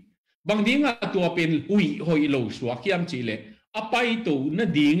ฮีบางทีง่ะตัวเป็นหุยหอยโลสวกยามจีเลอไปตัวนั่น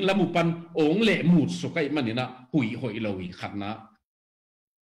ดิ่งละมุปันองเละมุดสุกัยมันนี่นะหุยหอยโลอีขัดนะ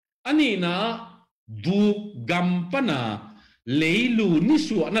อันนี้นะดูกัมปนาเลยลูนิ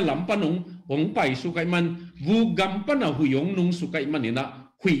สัวนั่นลำปนงไปสุกัยมันวูกัมปนาหุยงนุงสุกัยมันนี่นะ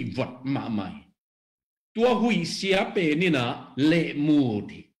หุยวัดมาใหม่ตัวหุยเสียเปนี่นะเละมู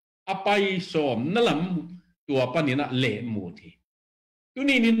ดีอไปสอมนั่นลำตัวปนี่นะเละมูดีตัว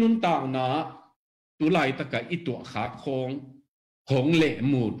นี้นินุนต่างนะตัวลายตะกะอีตัวขาของเละ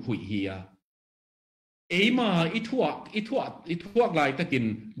มูดหุยเฮียเอมาอีทวกลายตะกิน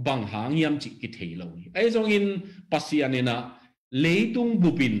บังหางยามจิกิเทลอยไอจงอินปัสยานีนะเลยตุงบุ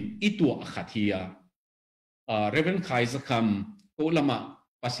บินอีตัวขัดเฮียเรเวนไคส์คำโอละมา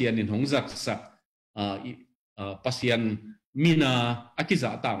ปัสยานินหงจักสักปัสยานมินาอากิจ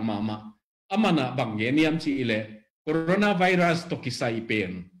าต่างมาอามานะบังเยนิยามจิเลโคโรนาไวรัสตกิไซเป็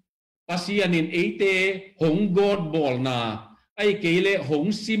นปัสยานินเอเตหงกอดบอลนาไอเกเลหง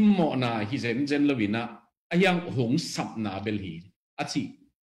ซิมโมนาฮิเซนเจนลวินะยังหงสับนาเบลฮี achi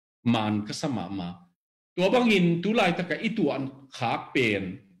man kasama ma tua bangin tulai taka ituan khak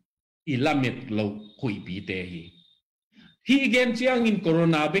pen ilamet lo hui pi te hi gen chiang in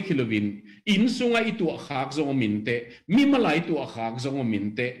corona be kilovin in sunga itu khak zong minte mi malai tu khak zong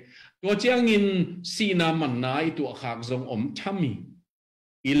minte to chiang in sina manna itu khak zong om thami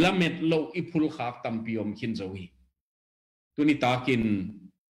ilamet lo ipul khak tampiom khin zohi tuni takin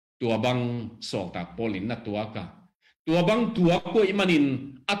tua bang sok tak polin na tua ka tua bang tua ko imanin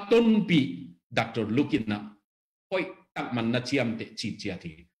aton pi doctor lukina hoi tak man na chiam te chi chia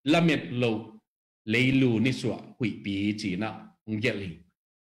thi lamet lo leilu ni suwa hui pi chi na ngeli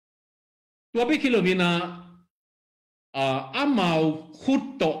tua be kilovina amau khut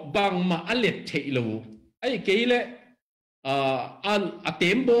to bang ma alet theilo ai keile al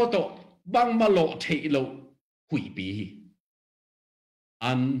atembo to bang ma lo theilo hui pi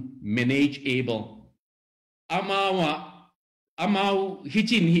unmanageable amau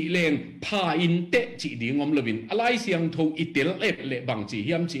hichin hi leng pha in te chi ding om lovin alai siang tho itel le bang chi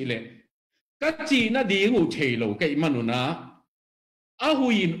hiam chi le ka chi na ding u theilo kai manuna a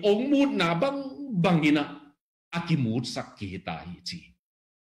huin ong mut na bangina akimut sakki ta hi chi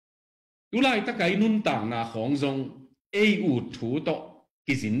tulai ta kai nun tang na khong zong ei u thu to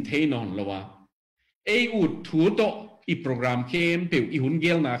kizin theinon lowa ei u thu to i program kem pe i hun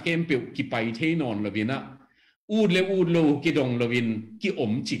gel na kem pe ki pai theinon lovina ud lo ki dong lovin ki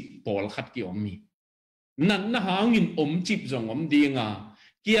om chip pol khat ki om mi nan na hangin om chip zong om dinga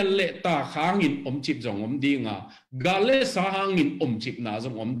kian le ta hangin om chip zong om dinga gale sa hangin om chip na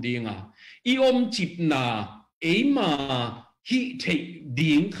zong om dinga i om chip na eima hi thei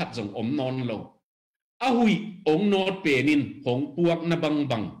ding khat zong om non lo a hui ong not penin hong puak na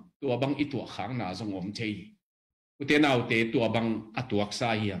bang tua bang i tua khang na zong om thei ute nau te tua bang atuak sa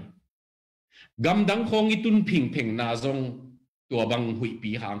hiang gam dang khong itun phing na zong tua bang hui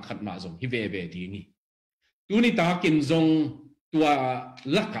pi hang khat ma zong hi ve ti ni tu ni ta kin zong tua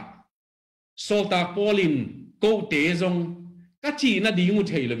laka solta polin ko te zong ka chi na ding u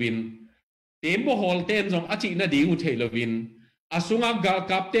thei lovin tembo hol ten zong a chi na ding u thei lovin asunga gal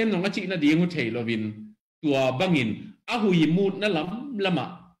kap ten zong a chi na ding u thei lovin tua bangin a hui mut na lama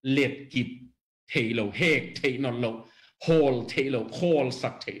let kip thei lo hek thei non lo hol thei lo hol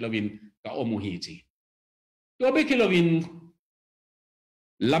sak thei lovin ka omu hi chi to be kilovin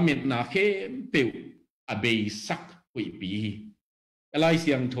lamet na khe pe a be sak hui pi alai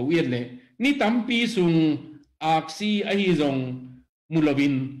siang thoien le ni tampi sung aksi a hi zong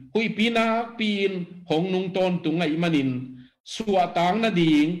mulovin hui pi na pin hong nung ton tungai manin suwa tang na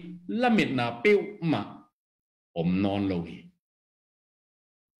ding lamet na pe ma om non lo hi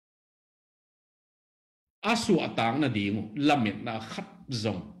a suwa tang na ding lamet na khat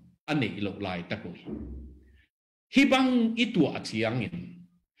zong anei lo lai ta koi hi bang itu a chiang in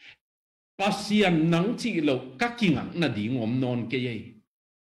pasian nang chi lo ka kingang na ding om non ke ye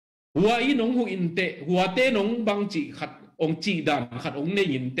hua i nong hu in te hua te nong bang chi khat ong chi dan khat ong ne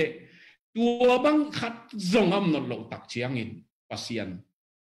in te tua bang khat zong am non lo tak chiang in pasian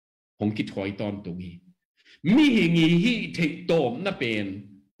hong ki thoi ton tu hi mi hi ngi hi thei tom na pen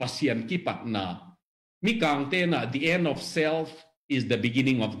pasian ki pat na mi kang te na the end of self is the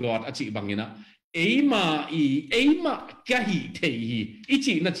beginning of God achi bangina eima ka hi thei hi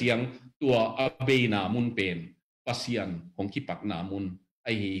ichi na chiang tua abeina mun pen pasian hong ki pat na mun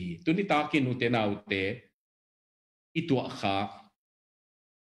ai tu ni ta kin u te na u te itua kha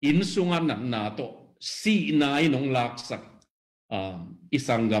in sunga na to si nai nong lak sak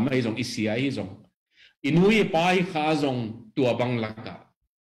isangam ai jong isia ai jong inui pai kha jong tua bang laka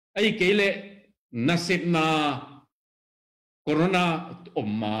ai kele nasib na corona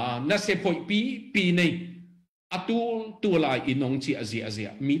omma nasib hoi pi nei atu tu lai inong chi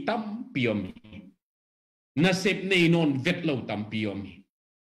azia mi tam piomi nasib nei non vet lo tam piomi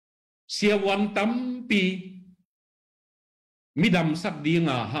sia wan tam pi midam sak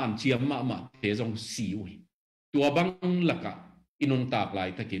dinga han chiam ma te jong siwi tua bang laka inun tak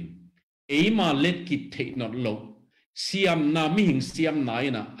lai takin eima let kit the not lo siam na mi hing siam nai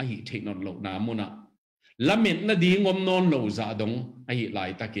na a hi the not lo na muna lamet na ding om non lo za dong a hi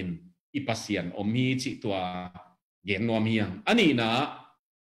lai takin ipasian om hi chi tua gen nom hiang ani na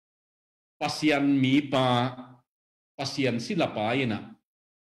pasian mi pa pasian silapa ina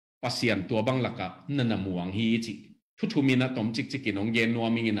pasian tua bang laka nana muang hi chi thu mina tom chik chikinong gen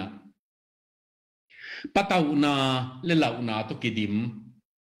nomina patau na le lau na to kidim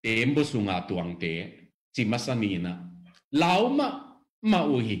tembo sunga tuang te chimasanina lauma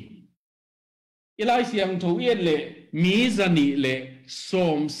mauhi ilai siang tho yen le mi zani le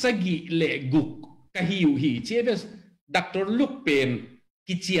som sagi le guk kahiu hi chebes doctor lúc pen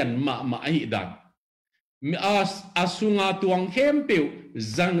kichian ma ai dan asunga tuang hempeu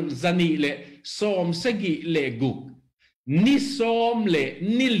zani le som segi le guk ni som le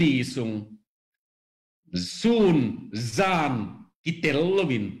ni li sung sun zan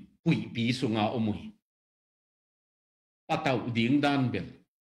kitellovin hui pi sunga omui patau ding dan bel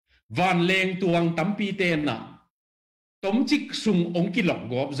van leng tuang tampi te na tom chik sung ong kilok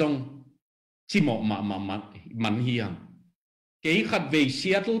gop zong chimo ma man hiang ke khat ve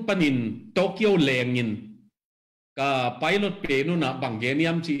Seattle panin Tokyo lengin ka pilot pe nu na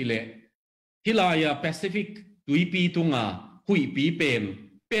bangeniam chi le hilaya Pacific tuipi tunga hui pi pen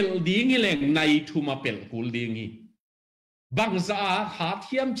pel ding leng nai thuma pel kul ding hi bangza ha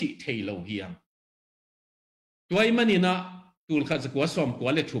thiam chi theilo hiang tuai manina tul kha zakwa som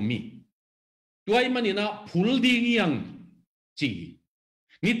kwa le thumi tuai manina phul ding yang chi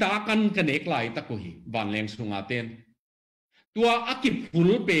ni ta kan kanek lai ta ko hi van leng sunga ten tua akip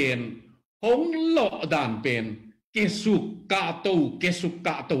phul pen hong lo dan pen kesuk ka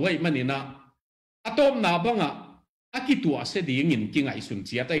to ai manina atom na banga akitua se dingin kingai sun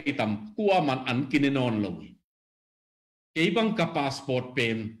chia tai tam kwa man an kinenon lo ke bang ka passport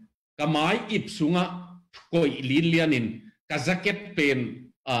pen ka mai ip sunga koi lilianin ka jacket pen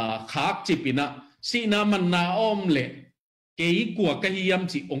khak chipina sina man na om le ke kwa ka hiam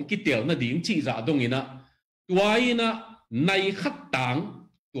chi ong kitel na ding chi za dongina tuaina nai khat tang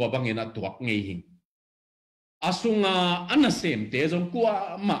tua bangina tuak ngei hing asunga anasem te jong kwa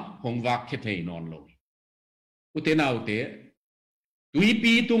ma hongwak khethei non lo utenau te tui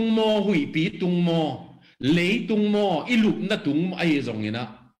pi tung mo hui pi tung mo lei tung mo ilup na tung ai jong ina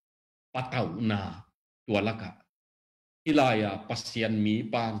patau na tua laka ilaya pasian mi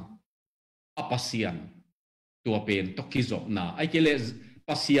pan apasian tua pen tokizop na ai kele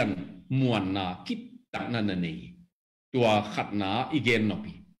pasian muan na kit tak na nei tua khat na igen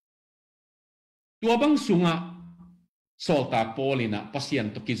nopi tua bang sunga solta polina pasian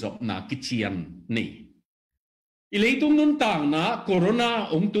tokizop na kichian nei ileitung nun tang na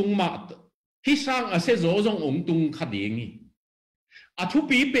corona ong tung ma hisang ase zo zong ong tung khadingi athu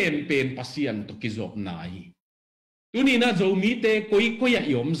pi pen pasian tokizop na hi tuni na zo mi te koi ya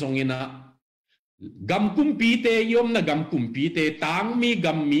yom zong ina gam kum pi te yom na gam kum pi te tang mi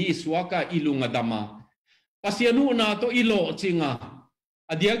gam mi swaka ilunga dama pasianu na to ilo chinga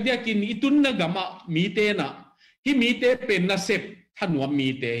adiak kin itun na gama mi te na hi mi te pen na sep thanuam mi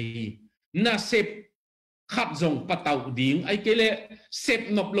te hi na sep khát dòng bắt tàu điếng ai cái lệ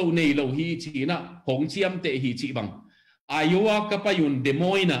xếp nộp lâu này lâu hi chỉ na hong chiam tệ hi chỉ bằng Iowa kapayun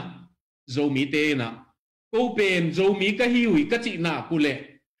demoy na zo mi te na câu pen zo mi ka hiwi ka chỉ na ku lệ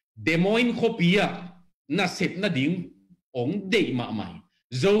demoy khopia na xếp na điếng ong dei ma mai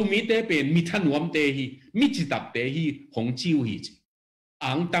zo mi te pen mi thanuam te hi mi chỉ tập te hi hong chiu hi chỉ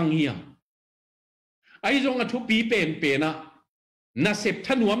ang tang hiang ai zong a thu pi pen na xếp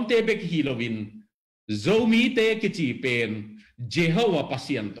thanuam te bek hi lovin zomi te kichi pen Jehovah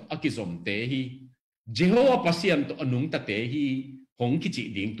pasien to akizom te hi Jehovah pasien to anung ta te hi hong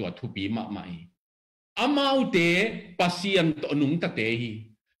kichi ding to thupi ma mai amau te pasien to anung ta te hi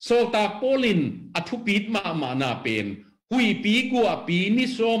so ta polin athupit ma na pen hui pi kwa pi ni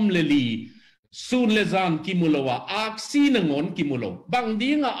som leli sun le zan kimulowa aksi na ngon kimulo bang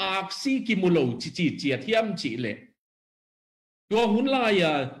dinga aksi kimulo chi chia thiam chi le to hun la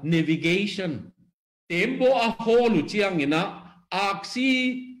ya navigation tempo a holu chiang ina aksi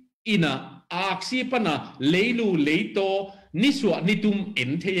ina aksi pana leilu leito niswa nitum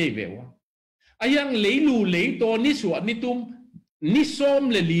enthei vewa ayang leilu leito niswa nitum nisom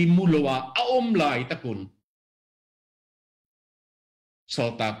leli mulowa aom lai takun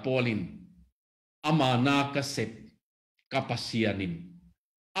solta polin amana kasep kapasianin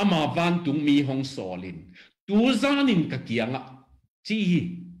ama vantung mi hong solin tuzanin kakianga chi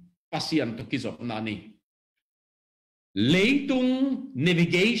pasian to kizop nani leitung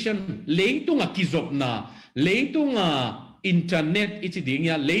navigation leitung a kizop na leitung a internet iti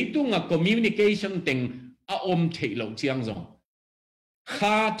dingya leitung a communication teng a om theilo chiang zong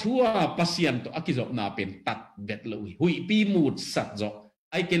kha thua pasian to akizop na pen tat vet lo hui pi mut sat zo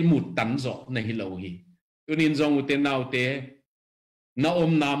ai kel mut tan zo na hi lo hi tunin zong uten nau te na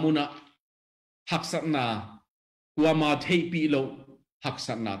om na muna haksat na tua ma thei pi lo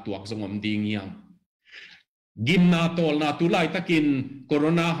haksat na tuak zongom ding yang gim na tol na tulai takin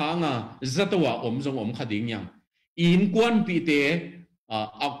corona hanga zatawa om zongom khading yang in kwan pi te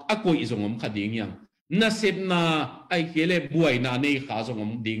akoi zongom khading yang na sep na ai kele buai na nei kha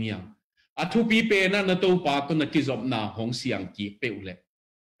zongom ding yang athu pi pe na to pa to na kizop na hong siang ki peule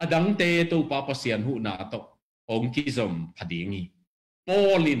adang te to pa pasian hu na to ông ki zom phadingi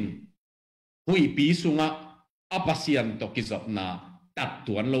polin hui pi sunga apasian to ki zop na tat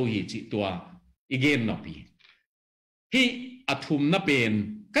tuan lo hi chi tua igen no pi hi athum na pen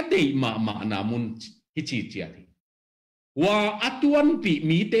ka dei ma na mun hi chi chia thi wa atuan pi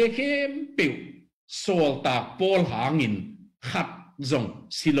mi te khem pe sol tak pol hangin khat zong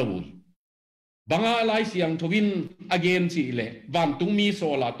siloi banga lai siang thovin again chi le van tung mi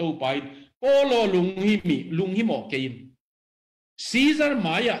sola to pai polo lung hi mo kein Caesar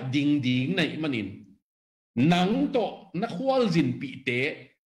maya ding ding nei manin nang to na khwal jin pi te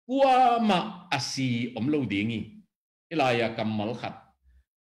kwa ma asi om lo dingi ilaya kamal khat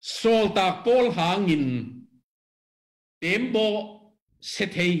sol tak pol hangin tembo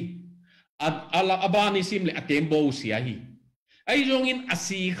sethei ala abani sim le tembo sia hi ai jong in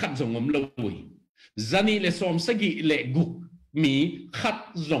asi khat jong om lo wi zani le som sagi le gu mi khat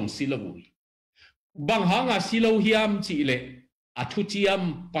jong si lo wi bang hanga silo hiam chi le athuchiam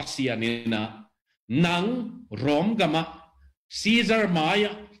pasianina nang rom gama Caesar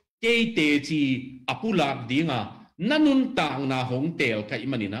maya ke te chi apulak dinga nanun tang na hong tel kai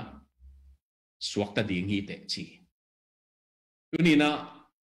manina suakta ding hi te chi tunina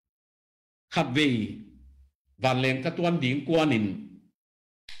khabvei van leng ka tuan ding kwanin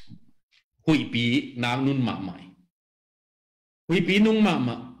hui pi nang nun ma mai hui pi nung ma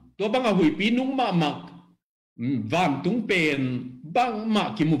ma to banga hui pi nung ma ma van tung pen bang ma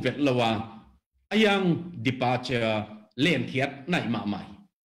ki mu vet lawa ayang departure len thiat nai ma mai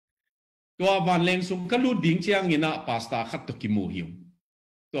to van leng sum ka lu ding chiang ina pasta khat to ki mu hiu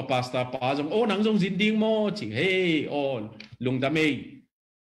to pasta pa jong o nang jong jin ding mo chi he o lung da mei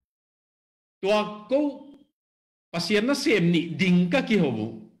to ko pasien na sem ni ding ka ki hobu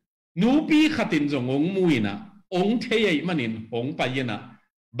nu pi khatin jong ong muina ong thei manin ong pa yena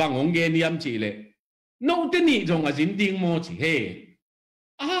bang ong ge niam chi le no te ni jong a jin ding mo chi he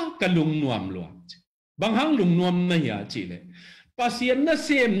a ka lung nuam lo bang hang lung nuam na ya chi le pasien na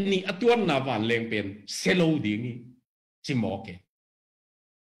sem ni atuan na van leng pen selo ding chi mo ke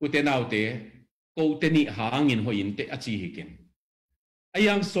ute nau te ko te ni hangin ho in te a chi hi ken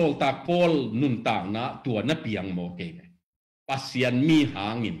ayang sol tak pol nun tang na tua na piang mo ke pasien mi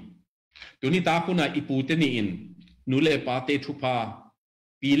hangin tuni ta kuna ipu te ni in nule pa te thupa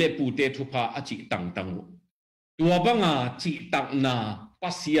pile pu te thupa achi tang tang tua banga chi tang na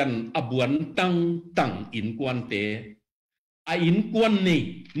pasien abuan tang tang in kwan te a in kwan ni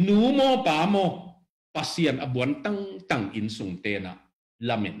nu mo pa mo pasien abuan tang tang in sung te na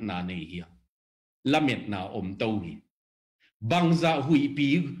lamet na nei hi lamet na om tau hi bangza hui pi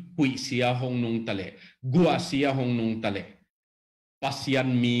hui sia hong nung tale gua sia hong nung tale pasien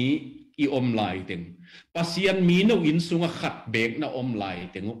mi i om lai ten pasien mi no in sunga khat bek na om lai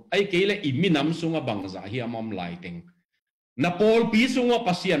ten ai kele i minam sunga bangza hi am lai ten na pol pi sunga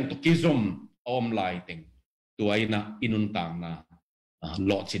pasien to kizom om lai ten tuai na inun tang na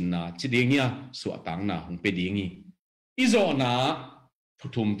lo chin na chidingia su tang na hong pe dingi izo na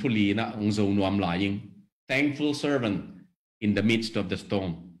thuthum thuli na ong zo nuam laing thankful servant in the midst of the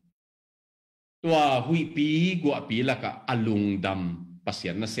storm tua hui pi gua pi laka alung dam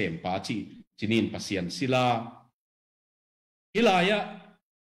pasien na sem pa chi chinin pasien sila hilaya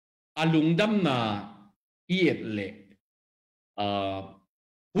alung dam na iet le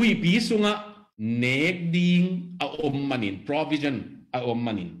hui pi sunga nek ding a om manin provision a om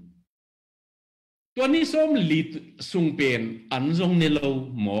manin tua ni som lit sung pen an jong ne lo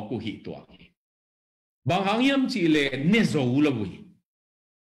mo ku hi tua bang hangyam chi le ne zo lo wi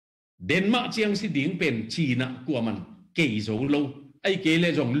Denmark chiang si ding pen China kuaman ke zo lo ai ke le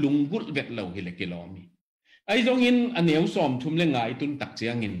jong lungul vet lo hi le kilomi ai jong in aneu som thum le ngai tun tak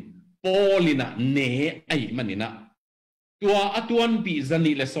chiang in polina ne ai manina tua atuan pi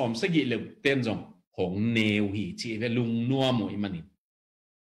zani le som sagi le ten jong hong neu hi chi ve lung nuwa moi manin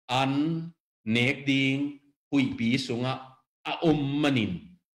an nek ding hui pi sunga a manin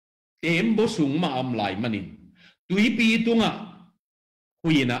tem bo sung ma am lai manin tui pi tunga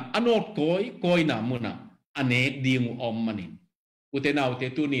huina anot koi na muna anek ding manin utenau te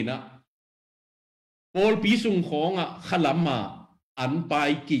tunina pol pi sung khonga khalama an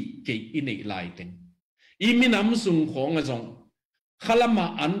pai ki ke inei lai ten iminam sung khonga jong khalama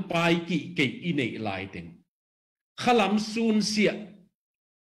an pai ki ke inei lai ten khalam sun sia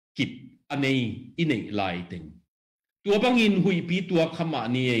kip anei inei lai ten tua bangin hui pi tua khama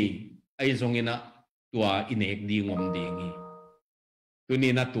ni ai zongina tua inek dingom dingi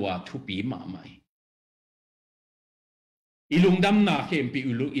tunina tua thupi ma mai ilung dam na khem pi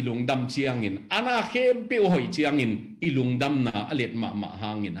ilung dam chiangin ana khem pi hoi chiangin ilung dam na alet ma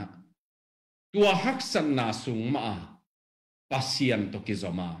hangin ha tua haksan na sung ma pasian to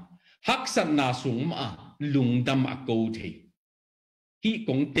kizoma haksan na sung ma lungdam a ko the hi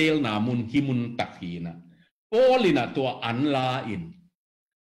kong tel na mun himun takhina polina tua anla in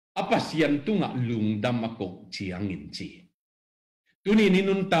apasian tunga lungdam a ko chiang in chi tuni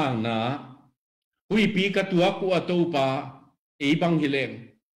ninun tang na hui pi ka tua ku ato pa e bang hileng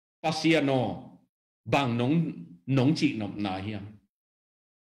pasiano bang nong chi nom na hiam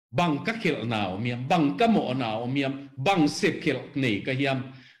bang ka khel naw miam bang ka mo naw miam bang sep khel nei ka hiam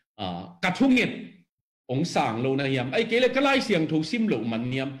ka thunget ong sang lo na hiam ai kele kalai siang tho sim lo man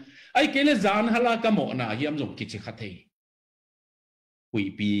niam ai kele zan hala ka mo na hiam jong ki chi khathei hui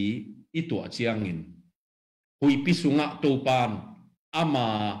pi i to chiang in hui pi sunga to pan ama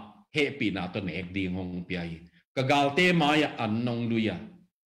he pi na to nek ding hong piai ka galte maya an nong luya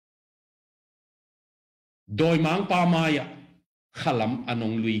doi mang pa maya khalam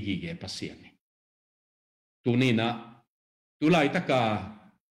anong lui gi ge pasian tu ni na tu lai taka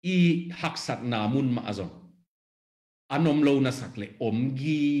i haksat na mun ma azong anom lo na sakle om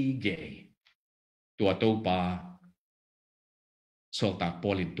gi ge tua to pa sol tak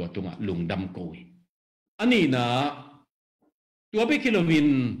polin tua tunga lungdam koi ani na tua be kilowin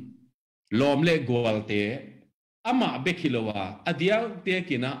lom le goalte ama be kilowa adia te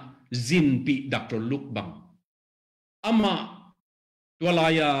kina zin pi dr luk bang ama tua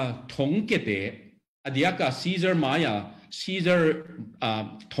laya thong kete adiaka Caesar maya Caesar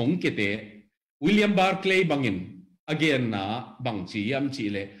thong kete William Barclay bangin again na bang chi yam chi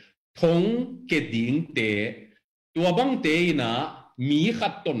le thong ke ding te tua bang te na mi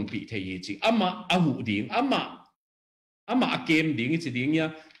khat ton pi thei chi ama ahu ding ama akem ding chi ding ya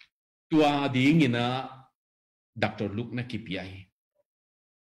tua ding ina Dr. Luke na kipiai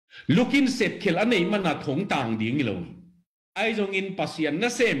Lukin sep khel anei mana thong tang ding lo ai jong in pasian na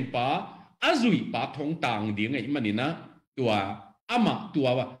sem pa azui pa thong tang ding ai manina tua ama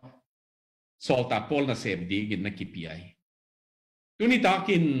tua wa solta pol na sem ding in na kipiai tuni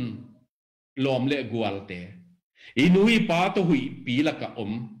takin lom le gualte inui pa to hui pi la ka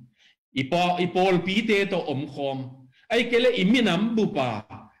ipol pi te to khom ai kele iminam bu pa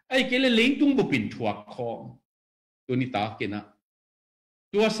ai kele lengtung bu pin thuak khom tuni takina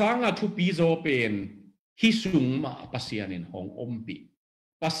tua sanga thu pi zo pen hi sung ma pasianin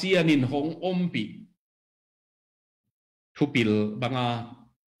hong ompi thu pil banga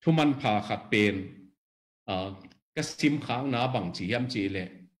thu man pha khat pen ka sim khang na bang chi yam chi le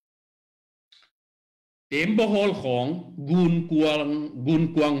tem bo hol khong gun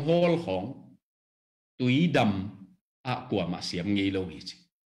kuang hol khong tui dam a kwa ma siam ngei lo hi chi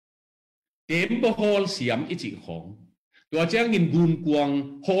tem bo hol siam i chi khong tua chang in gun kuang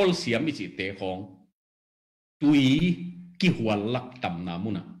hol siam i chi te khong tui ki hual lak tam na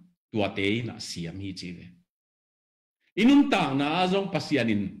muna tua te na siam hi chi ve inun tang na azong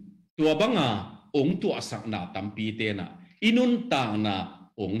pasianin tua banga ong tua sak na tampi te na inun tang na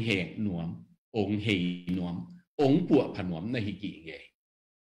ong he nuam ong hei nuam ong pu phanuam na hi ki nge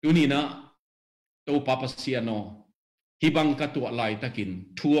tuni na to papasiano hibang ka tua lai takin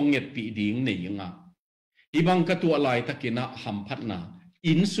thuang nget pi ding nei nga hibang ka tua lai takina hamphat na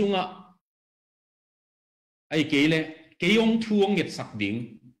in sunga ai kele keyong thuang nget sak ding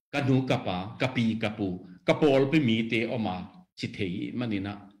kanu kapa kapi kapu kapol pe mi te oma chi thei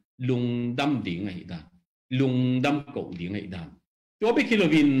manina lungdam ding ai da lungdam ko ding ai da to be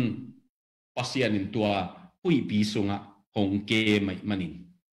kilovin pasianin tua hui pi sunga hong ke mai manin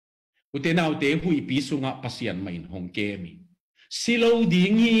ute nau te hui pi sunga pasian main hong ke mi silo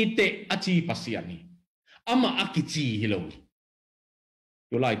dingi te achi pasiani ama akichi hilo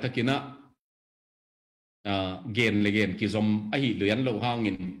to lai takina gen legen ki zom ahi lian lo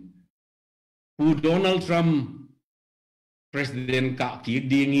hangin pu Donald Trump president ka ki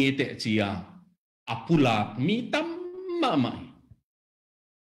dingi te chia apula mi tam ma mai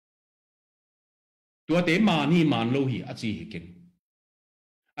tua te mani man lo hi achi hikin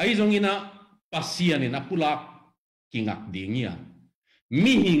ai zong ina pasian in apula kingak dingia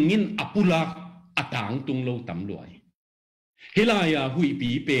mi hingin apula atang tung lo tam luai hilaya hui pi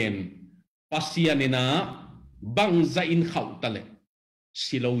pen pasian ina bang za in khau tale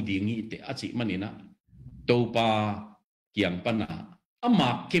silo dingi te achi manina topa kiang pana ama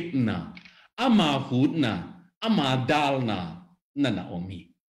kipna ama hudna ama dalna nana omi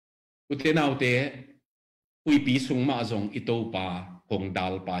utenau te hui pi sung ma zong itopa hong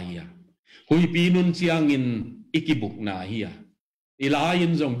dal pa hiya hui pi nun chiang in ikibuk na hiya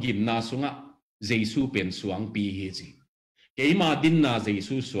ilayin zong gim na sunga jesu pen suang pi hi chi keima din na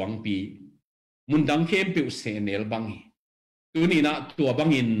jesu suang pi mundang khem pe se nel bangi tuni na tua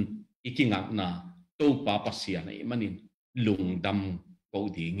bangin ikingak na to pa pasian ai manin lungdam ko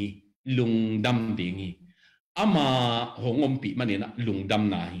dingi lungdam dingi ama hongom pi manina lungdam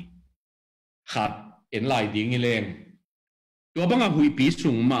na hi khat en lai dingi leng to banga hui pi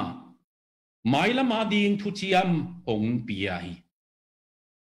sung ma mai lama ding thu chiam hong pi ai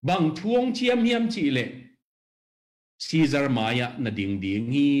bang thuong chiam hiam chi le Caesar maya na ding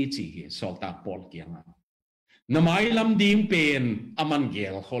hi chi solta pol kianga na mai lam ding pen aman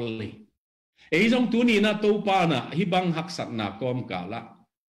gel holli ei jong tu ni na to pa na hi bang hak sat na kom kala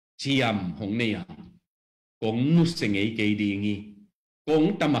chiam hong ne ya kong nu sengei ke ding hi kong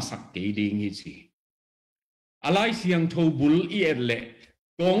tamasak ke ding hi chi alai siang tho bul i le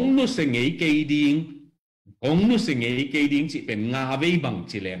kong nu sengei ke ding chi pen nga ve bang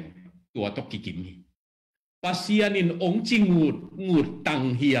chi leng tua to ki kim hi pasian in ong chingut tang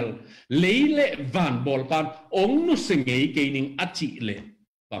hial leile van bol pan ong nu sengei ke ning achi le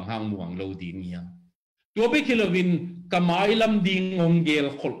bang hang muang lo ding ya to be kilovin kamai lam ding ong gel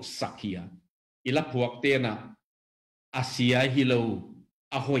khol sakia ila puak te na asia hilo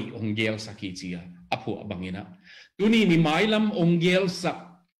ahoi ong gel saki chia apu bangina tuni ni mai lam ong gel sak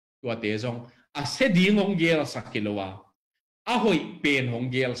to te jong ase ding ong gel sakilowa ahoi pen ong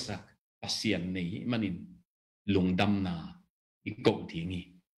gel sak pasian nei manin lungdam na ikok tingi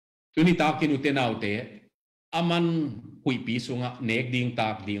tuni takin utenaw te aman hui pi sunga nek ding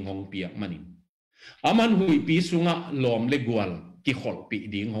tak ding hong piak manin aman hui pi sunga lom le gwal ki khol pi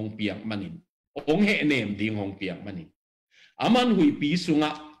ding hong piak manin ong he nem ding hong piak manin aman hui pi sunga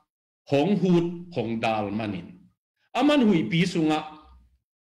hong hut hong dal manin aman hui pi sunga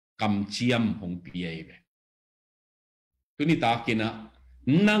kam chiam hong pi ai be tuni takina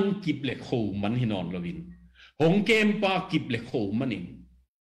nang kip le kho man hinon lovin hong kem pa kip le kho manin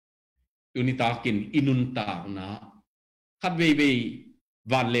tuni takin inun tak na khat ve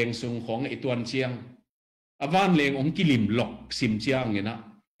van leng sung khong i tuan chiang avan leng ong kilim lok sim chiang ngena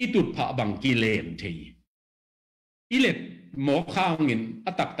itut pha bang ki len thei ilet mo khangin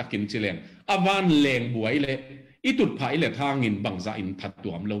atak takin chileng avan leng buai le itut pha ile thangin bangza in phat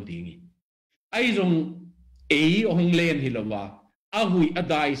tuam lo dingi ai jong ei ong len hilowa ahui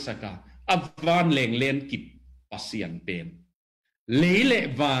adai saka avan leng len kip pasian pen leile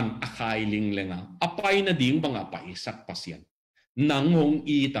van akai ling lenga apai na ding banga pai sak pasian nangong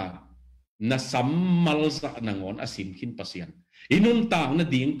ita na sammal sa nangon asim kin pasian inun tang na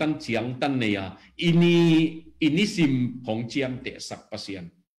ding tan chiang tan neya ini sim hong chiam te sak pasian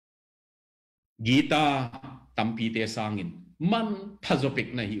gita tampi te sangin man phazopek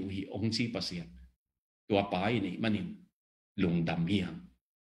na hi ong chi pasian tua pai ni manin lungdam hiam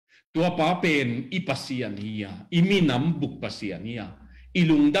tua pa pen ipasian hiya iminam buk pasian hiya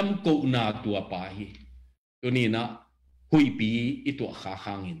ilungdam ko na tua pa hi tunina hui pi itu kha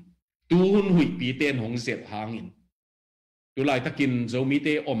hangin tuhun hui pi ten hong zet hangin tulai takin zomi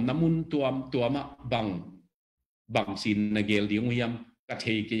te om namun tuama bang sin na gel ding yam ka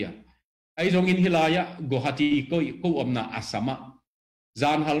thei ke ya ai jong in hilaya gohati ko om na asama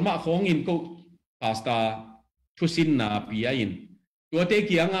zan halma khong in ko pasta thusin na piain tua te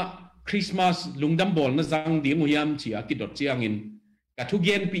kianga Christmas lungdam bol na zang ding uyam chia ki dot chiang in ka thu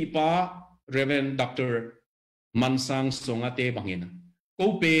gen pi pa Reverend Dr. Mansang Songate bangina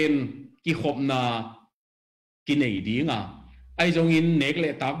ko pen ki khop na ki nei dinga ai jong in nek le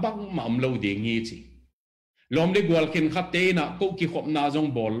tak bang mam lo ding hi chi lom le gwal ken khatte na ko ki khop na jong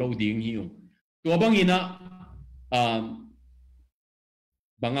bol lo ding hi to bangina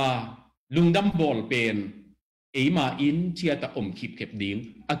banga lungdam bol pen eima in chia ta om khip khep ding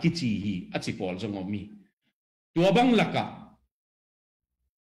akichi hi achi pol jong omi tua bang laka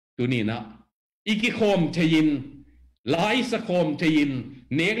tunina iki khom thein lai sa khom thein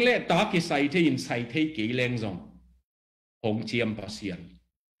nekle ta ki sai thein sai thei ke leng jong hong chiam pasian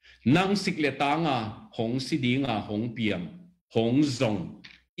nang sikle tanga hong sidinga hong piam hong zong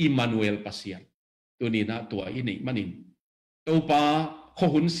Emmanuel pasian tunina tua ini manin topa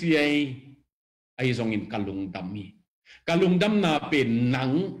khohun siai ai zong in kalungdam na pen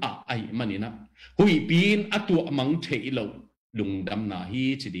nang ai manina hui pin atu amang theilo lungdam na hi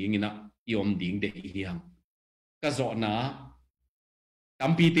chiding ina iom ding de hiang ka zo na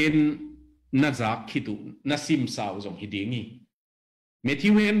tampi ten na zak khitu na sim saw zong hidingi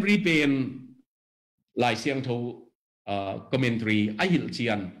Matthew Henry pen lai siang tho commentary ahil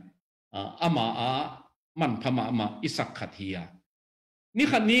chian ama a man phama ma isak khathia ni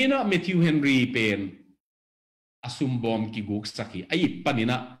khanina Matthew Henry pen asumbom ki guk saki ai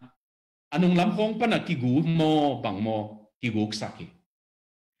panina anung lam khong pana ki gu mo bang mo ki guk saki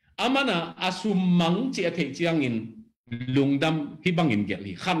amana asum mang chi athe chiang in lung đâm hi bangin gel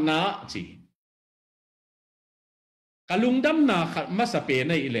hi khan na chi ka lung đâm na khat ma sa pe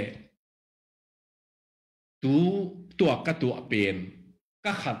nei le tu tua ka tua pen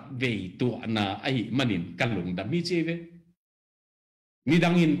ka khat ve tua na ai manin ka lung đâm hi chi ve mi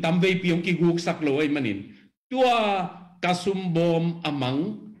dangin tam ve piong ki guk sak lo ai manin tua kasum bom amang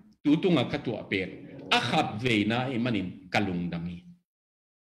tu tunga ka tua pen a khat ve na ai manin ka lung đâm hi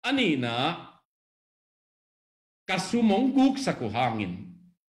ani na kasumong guk saku hangin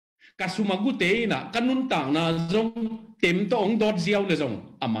kasumagu te na kanun tang na zong tem to ong dot ziaw le zong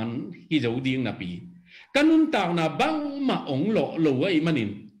aman hi zo ding na pi kanun tang na bang ma ong lo ai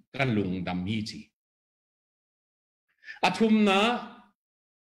manin kalung dam hi chi athum na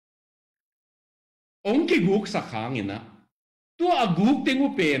ong ki guk sak hangin na tu aguk tengu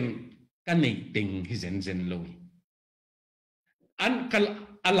pen kanei teng hi zen lo an kal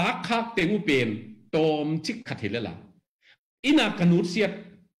alak khak tengu pen tom chik khathilala ina kanut siat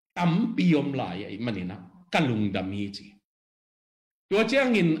tam piom lai ai manina kalung dam hi chi to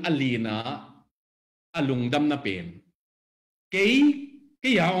changin alina alung dam na pen ke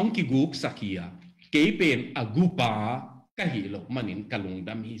ya ong ki guk sakia ke pen agupa ka hi lo manin kalung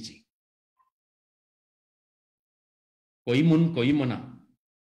dam hi chi koimona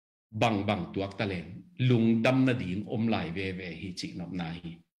bang tuak talen lung dam na ding om lai ve hi chi nop na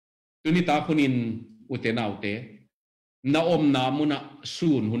hi tuni ta khunin utenaute na om na muna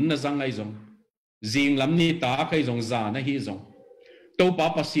sun hun na zangai zong jing lam ni ta kai zong za na hi zong to pa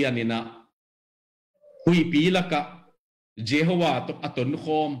pasian ina hui pi laka jehowa to aton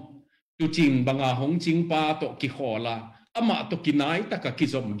khom tu chin banga hong ching pa to ki khola ama to kinai taka ki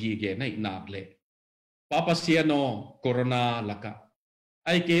zom gi ge nai nak le pa pasiano corona laka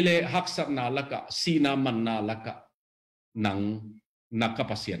ai kele haksak na laka sina man na laka nang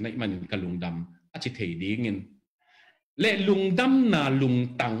nakapasian na iman kalungdam achi thei dingin le lungdam na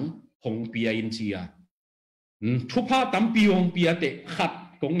lungtang hong pia in chia thupa tampi hong pia te khat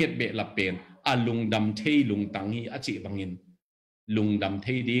konget be la pen a lungdam thei lungtang hi achi bangin lungdam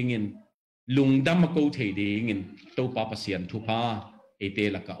thei dingin lungdam ko thei dingin to pa pasian thupa ete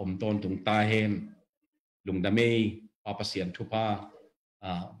laka omton tung ta hen lungdame pa pasian thupa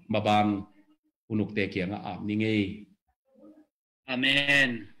maban unuk te kianga ap ninge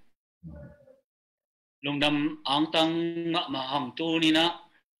Amen. Lungdam ang tang ma hang tu ni na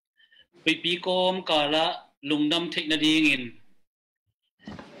pi kom kala lungdam thik na dingin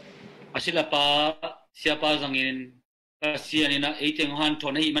asila pa siapa zangin kasia ni na eiteng han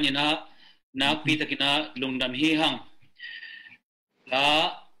thon hi manina na pi takina lungdam hi hang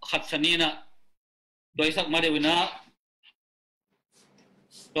la khat sanina doisak ma dewina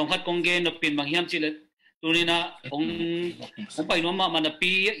tong khat kongge no pin manghiam chilet tunina ong pai no ma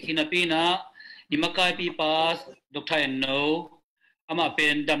manapi hinapi na imakai pi pas doctor no ama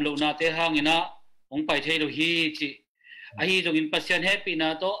pen damlo na te hangina ong pai thei lo hi chi a hi jong in pasien happy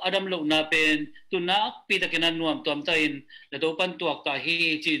na to adam lo na pen tuna pi ta kenan nuam tom ta in la do pan tuak ta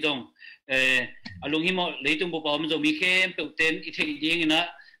hi chi jong alung hi mo leitung bo pa mo mi khem pe ten i thei ding ina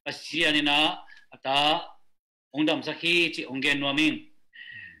pasien ina ata ong dam sakhi chi ong gen nuaming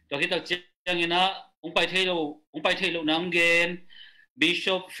to ki ta chang ina ong pai thei lo nang gen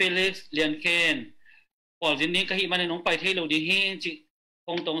Bishop Felix Lian Ken Paul Jin Ning kahi manin ong pai thei lo ding hin chi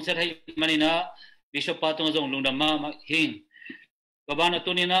ong tong set hai manina Bishop pa tong jong lungdam ma hin babana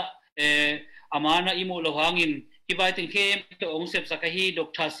tunina amana imo lo hangin kibai ting kem to ong sep sakahi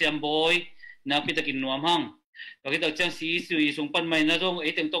Dr. Siam Boy na pitakin nuam hang to kita chang si sui sung pan mai na jong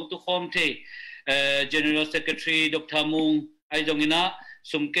ei teng tong tu khom the General Secretary Dr. Mung ai jong ina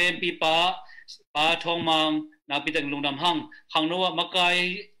sum kem pi pa thong mang na pitang lungdam hang no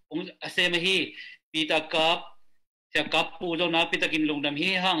makai ong asema hi pita kap sia kap pu jo na pitakin lungdam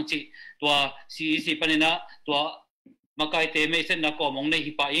hi hang chi tua si panina tua makai te me sen na ko mong nei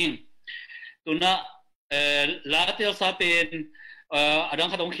hi pa ing tuna la tel sa pen adang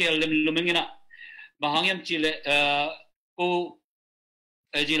khatong khel lem lumengina bahangyam chile ko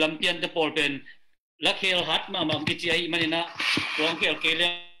jilam pian te pol pen la khel hat ma ki chi ai manina tuang khel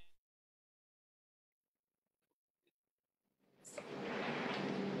kele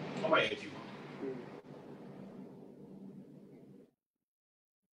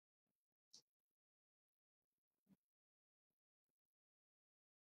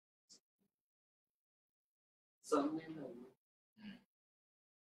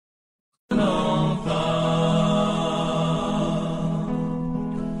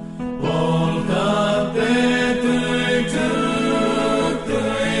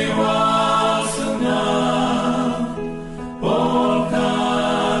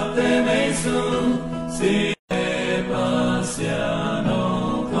See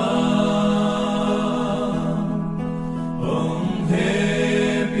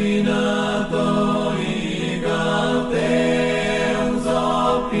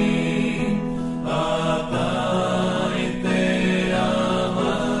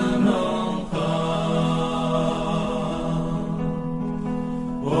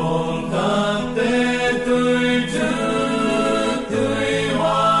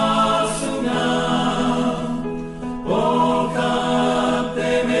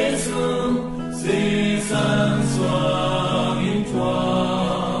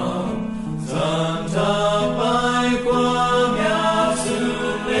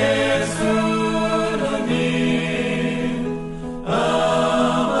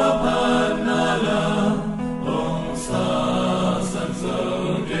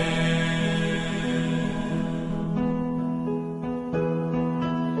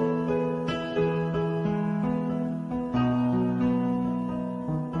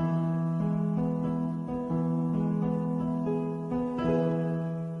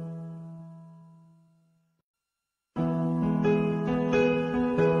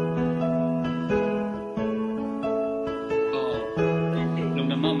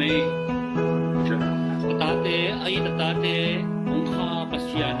tate ai tate ong kha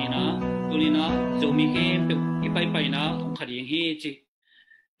pasiani na tunina zomi ke ipai pai na ong khading hi chi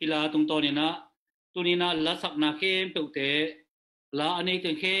ila tung to ni na tunina la sak na ke peute la anei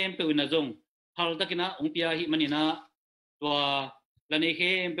ten ke peuna jong hal takina ong pia hi manina tua la nei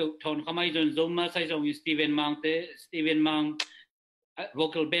ke peu thon khamai jon zoma sai jong Steven Mang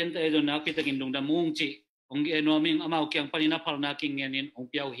vocal band e jon na pitakin lungda mung chi ong ge noming amau kyang panina phalna king ngenin ong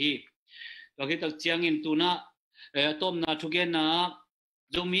piau hi lagi tak chiang in tuna tom na thugen na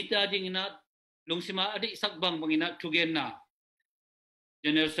zomita ding na lungsima adi sakbang bangina thugen na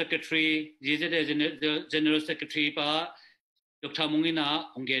General Secretary JZD General Secretary pa Dr.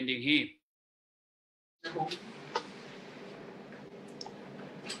 Mungina onggen ding hi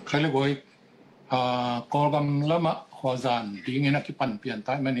khale boy kolgam lama khwazan dingena ki pan pian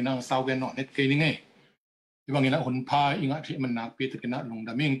tai manina saugen no net ke ni nge ibangina hun pha inga thi man nak pi tekina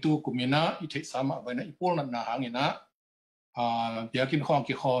lungda ming tu kumina I the sama bana ipol na hangina biakin khong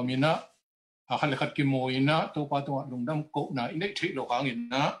ki khomina khale khat ki moina to pa to lungdam ko na ine thi lo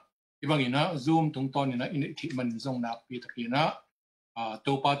hangina ibangina zoom tung ton ina ine thi man zong nak pi tekina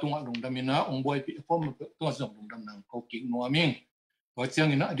to pa to lungdamina ongboi pi pom to zong lungdam nang ko ki no aming wa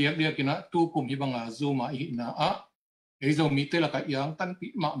chiang ina dia kina tu kum hibanga zuma ina ấy giờ mi tê là cái yang tan pi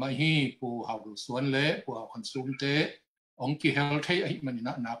ma mai hi pu hau du suan le pu hau consum te ong ki hel thei ai man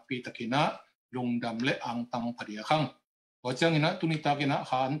na na pi takina lungdam le ang tang phadia khang ko chang ina tuni ta kina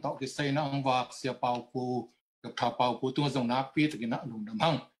han to ki sei na ang wak sia pau pu dak tha pau pu tu zong na pi takina lungdam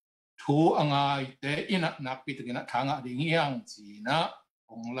hang thu angai te ina na pi takina thanga ding yang chi na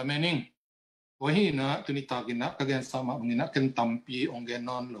ong la mening ko hi na tuni ta kina ka gen sama ngina ken tampi ong gen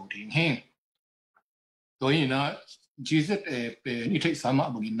non lo ding hi to hi na Jesus pe ni thei sama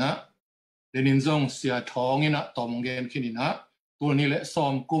bangina lenin zong sia thongina tomgen khinina turni le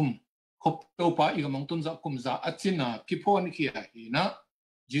som kum khop to pa I gamang tun za kum za achina kipon khia hina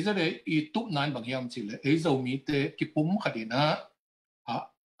Jesus I tu nan bangyam chile ei zo mi te kipum khadina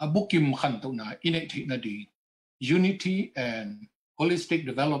a bukim khan to na ine thi na di unity and holistic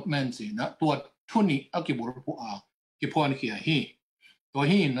development na tuat thuni akibur pu a kipon khia hi to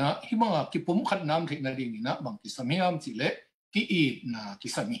hi na himanga ki pum khat nam thik na ding na bang ki samiam chi le ki I na ki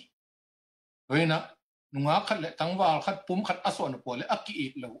sami to na nunga khat le tangwa khat pum khat aso na pole aki I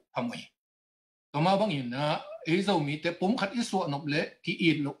lo phamoi to ma bang in na e zo mi te pum khat iso nop le ki I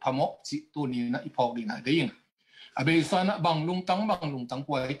lo phamo chi tu ni na I phok ding na deing abe sana bang lung tang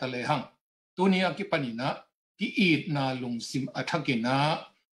poi ta le hang tu ni aki panina ki I na lung sim athakina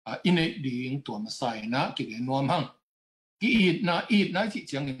ine ding to ma sai na ki ge nom hang eat na chi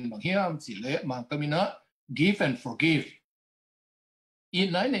chiang in bang hiam chi le mang tamina give and forgive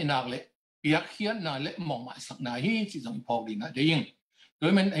eat na nei nak le piak hian na le mong ma sak na hi chi jong phok ding na deing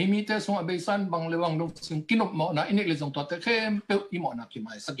toy men ai mi te song abe san bang le wang long sing kinop mo na inek le jong to te khem pe I mo na ki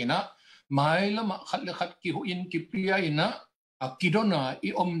mai sakina mai la ma khat le khat ki hu in ki pia ina akidona I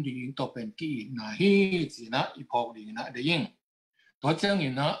om ding to pen ki na hi chi na I phok ding na deingตัวเจ้า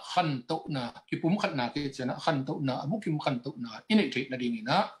นี่นะขันโตนะกิปุ่มขันนาเกจนะขันโตนะบุกิมขันโตนะอินเอทินะดีนี่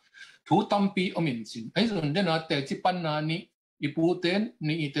นะถูตัมปีอมินสินไอ้ส่วนเดนะแต่จิปันนานี่อิปูเตน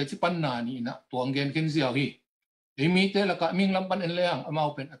นี่แต่จิปันนานี่นะตัวเงินเข็นเสียวฮีไอ้มีแต่ละก็มิงลำปันเอ็นเลี้ยงอามา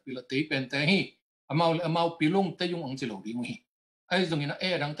เป็นอภิรติเป็นแต่ฮีอามาปีลุงแต่ยุงอังจิโลดีงี้ไอ้ส่วนนี่นะ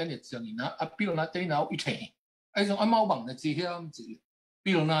ดังแต่เนี่ยเจ้านี่นะอภิรนาแต่นาอิเทไอ้ส่วนอามาบังนะจีเฮียมจี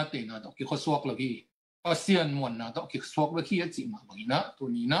ปีลนาแต่นาต้องกิขสวกเลยฮีASEAN มวนนะต้องคิดสวกเลยที่จีมาบางนะตัว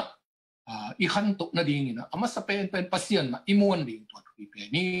นี้นะอีขันตุนะดีนี่นะอามาสเปนเป็นASEANมาอีมวนดีตัวที่เป็น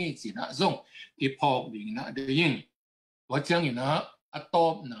นี่จีนะจงอีพอกดีนะเดี๋ยวยิ่งตัวเจ้านี่นะอัตต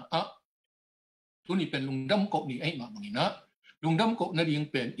บนะตัวนี้เป็นลุงดำกบนี่ไอ้มาบางนะลุงดำกบนะดียิ่ง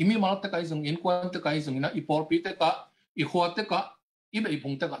เป็นอีมีมาตะไคร้จงอินควันตะไคร้จงนะอีพอลปีตะกะอีขวดตะกะอีแบบอีพ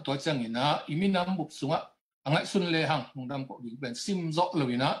งตะกะตัวเจ้านี่นะอีมีน้ำบุกสูงอ่ะอังไงสุนเลหังลุงดำกบดีเป็นซิมโซเล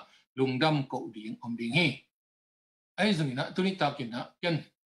ยนะลุงดำเกาดิ่งอมดิ่งฮีไอ้สิ่งนั้นตัวนี้ตากินนะกัน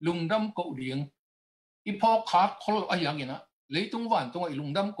ลุงดำเกาดิ่งอีพอขาคนอะไรอย่างนี้นะเลยตรงวันตรงไอ้ลุง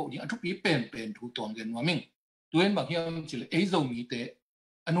ดำเกาดิ่งทุกปีเป็นถูกตัวเงินว่ามิ่งตัวเองบางอย่างจิเลไอ้เจ้ามีแต่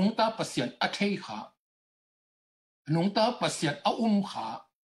อนุตาปัสยันอัฐิขาอนุตาปัสยันอาขา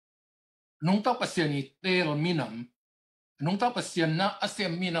อนุตาปัสยันนี่เตลมีน้ำอนุตาปัสยันนะอาเซีย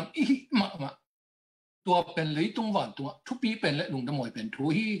นมีน้ำอีมาตัวเป็นเลยตรงวันตัวทุกปีเป็นและลุงดำมวยเป็นทุ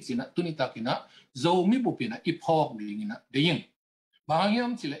ฮีสินะตุนิตากินะโจมีบุปผินะอีพอกดีงี้นะเดี๋ยวยิ่งบางอย่าง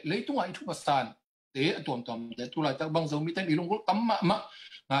สิเลยตรงวันทุกภาษาเตะตัวแต่ตัวอะไรแต่บางโจมีแต่ดีลุงก็ตั้มมา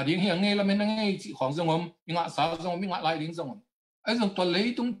เดี๋ยวเฮียงไงละมันไงของสงบมีงาสาวสงบมีงาลายดิ้งสงบไอ้ตรงตัวเลย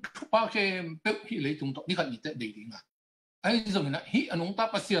ตรงทุกภาคเป๊ะที่เลยตรงตัวนี่ขัดนี่แต่ดีนะ ai zong na hi anung ta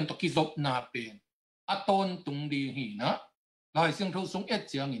pasien to ki zop na pen aton tung di hi na lai siang tho sung et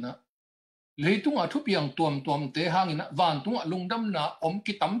chiang ina leitung a thu piang tuam te hang ina van tung a lungdam na om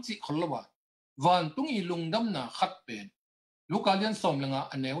ki tam chi kholwa van tung i lungdam na khat pen lukalian som langa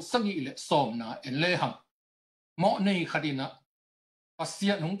aneu sangi le som na en le hang mo nei khadina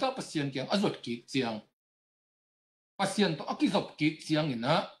pasien nung ta pasien kyang azot ki chiang pasien to akizop ki chiang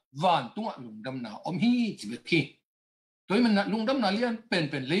ina van tung a lungdam na om hi chi be ki toy man na lungdam na lian pen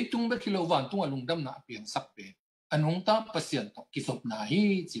leitung be kilo van tung a lungdam na piang sak pe anung ta pasien to kisop na hi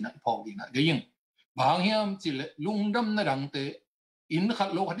china pho di na geing bang hiam chi le lungdam na rang te in khat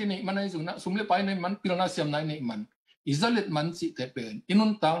lo khati nei manai zuna sumle pai nei man pilna siam nai nei man izalet man chi te pen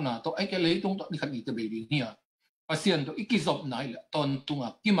inun ta na to ai ke leitung to ni khat ni te be ding hia pasien to ikizop nai le ton tunga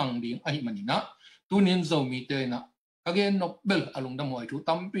kimang ding ai manina tunin zo mi te na again nobel alungdam hoi thu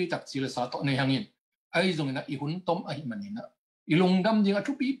tampi tak chi le sa to nei hangin ai zong na ihun tom ai manina ilungdam ding a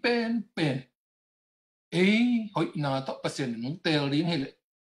thu pi pen hoi na to pasien nung tel ding hele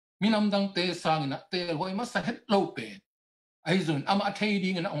minam dang te sang na tel hoi ma sa het lo pen ai zong ama thei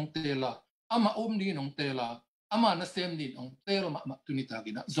ding na ong tela ama om ding ong tela ama na sem din ong tel ma tunita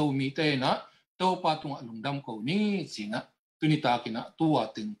gina zo mi te na to pa tung alungdam ko ni china tunita kina tua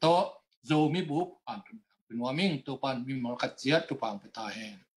ting to zo mi bu an pinwa ming to pan mi mar khat chia to pang peta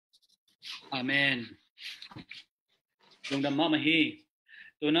hen amen lungdam ma hi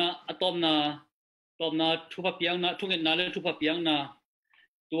to na atom na thupa piang na thungen na le thupa piang na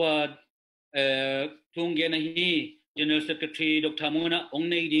tua thungge na hi general secretary dr mona ong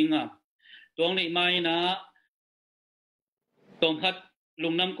nei dinga tong nei mai na tong khat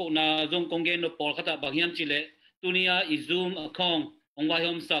lungnam ko na jong kongge no por khata baghiam chile tunia i zoom akong ong wai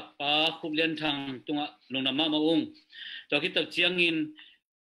hom sak pa khublen thang tunga lungnam ma ong to ki tak chiangin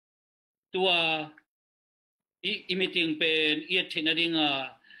tua i meeting pen i thina dinga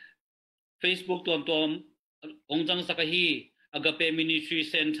Facebook tom ong jang sakahi agape ministry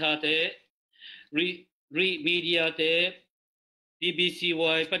center te re media te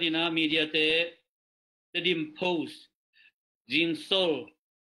DBCY panina media te dim post jing sol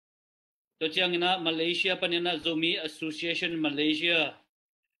to chiangina Malaysia panina Zomi Association Malaysia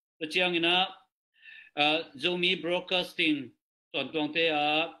to chiangina Zomi Broadcasting ton te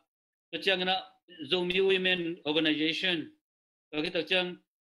to chiangina Zomi Women Organization to kita chiang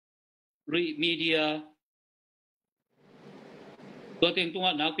re media to ting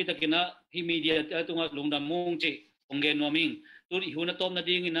tunga nak pitakina hi media tunga lungdam mung chi onggen noming tu huna tom na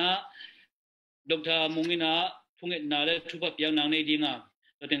ding ina Dr. Mungina thunget na le thupa piang nang nei dinga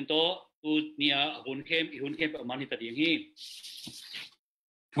to ting to tu nia hun kem mani ta ding hi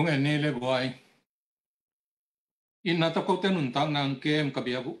thunget ne le boy in na to ko tenun tang nang kem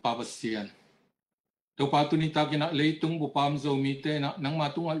kabia bu pa basian to pa tu ni ta kina leitung bu pam zo mi te na nang ma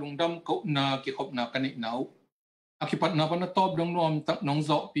tunga lungdam ko na ki khop na kanik nau akipat na pa na top dong nom tak nong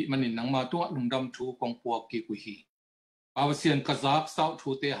zo pi manin nang ma tunga lungdam thu kong puak ki ku hi Pawasian kazak sau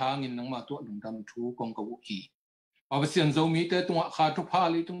thu te hangin nang ma tu lungdam thu kong ka hi Pawasian zo mi te tunga kha thu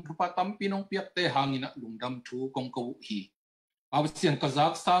pha li tung thu pa tampi nong piak te hangin lungdam thu kong ka hi Pawasian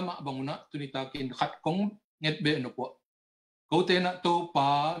kazak sama banguna tunita kin khat kong nget be no po ko te na to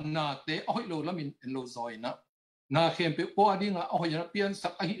pa na te oi lo lamin en lo zoi na khem pe po adinga oi na pian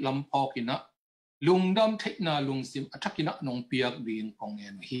sak a hi lam phokina lungdam theina lungsim athakina nong piak din kong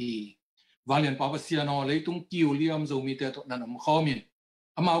en hi Valian Pawasian no leitung kiu liam zo mi te to nanam khomin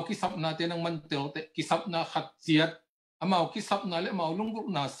amau ki sap na te nang man tel te ki sap na khat chiat amau ki sap na le mau lungu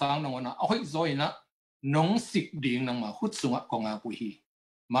na sang nang na oi zoi na nong sik ding nang ma hut sunga konga pu hi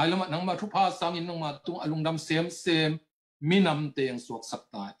mai lama nang ma thu pha sang in nang ma tung alungdam sem minam te ang suak sak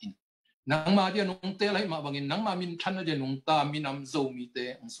ta in nang ma dia nong te lai ma bangin nang ma min than de nong ta minam zo mi te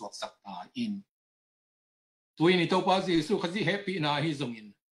ang suak sak ta in tuini to pa ji su khazi happy na hi zongin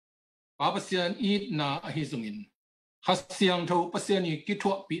Pawasian eat na hi zongin khasiang tho pasian ni ki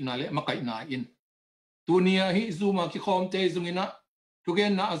thwa pi na le makai na in tunia hi zuma ki khom te zongina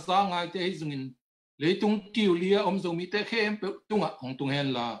tugen na aza ngai te hi zongin leitung kiu lia om zo mi te khem pe tunga ong tung hen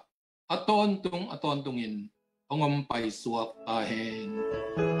la aton tung in ongom pai suak a hen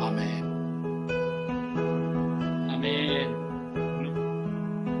amen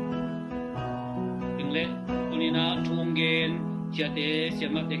tingle tunina thungen chia te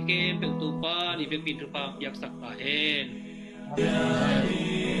siam te kem pe tu pa ni pe pin tu pa yak sak ta hen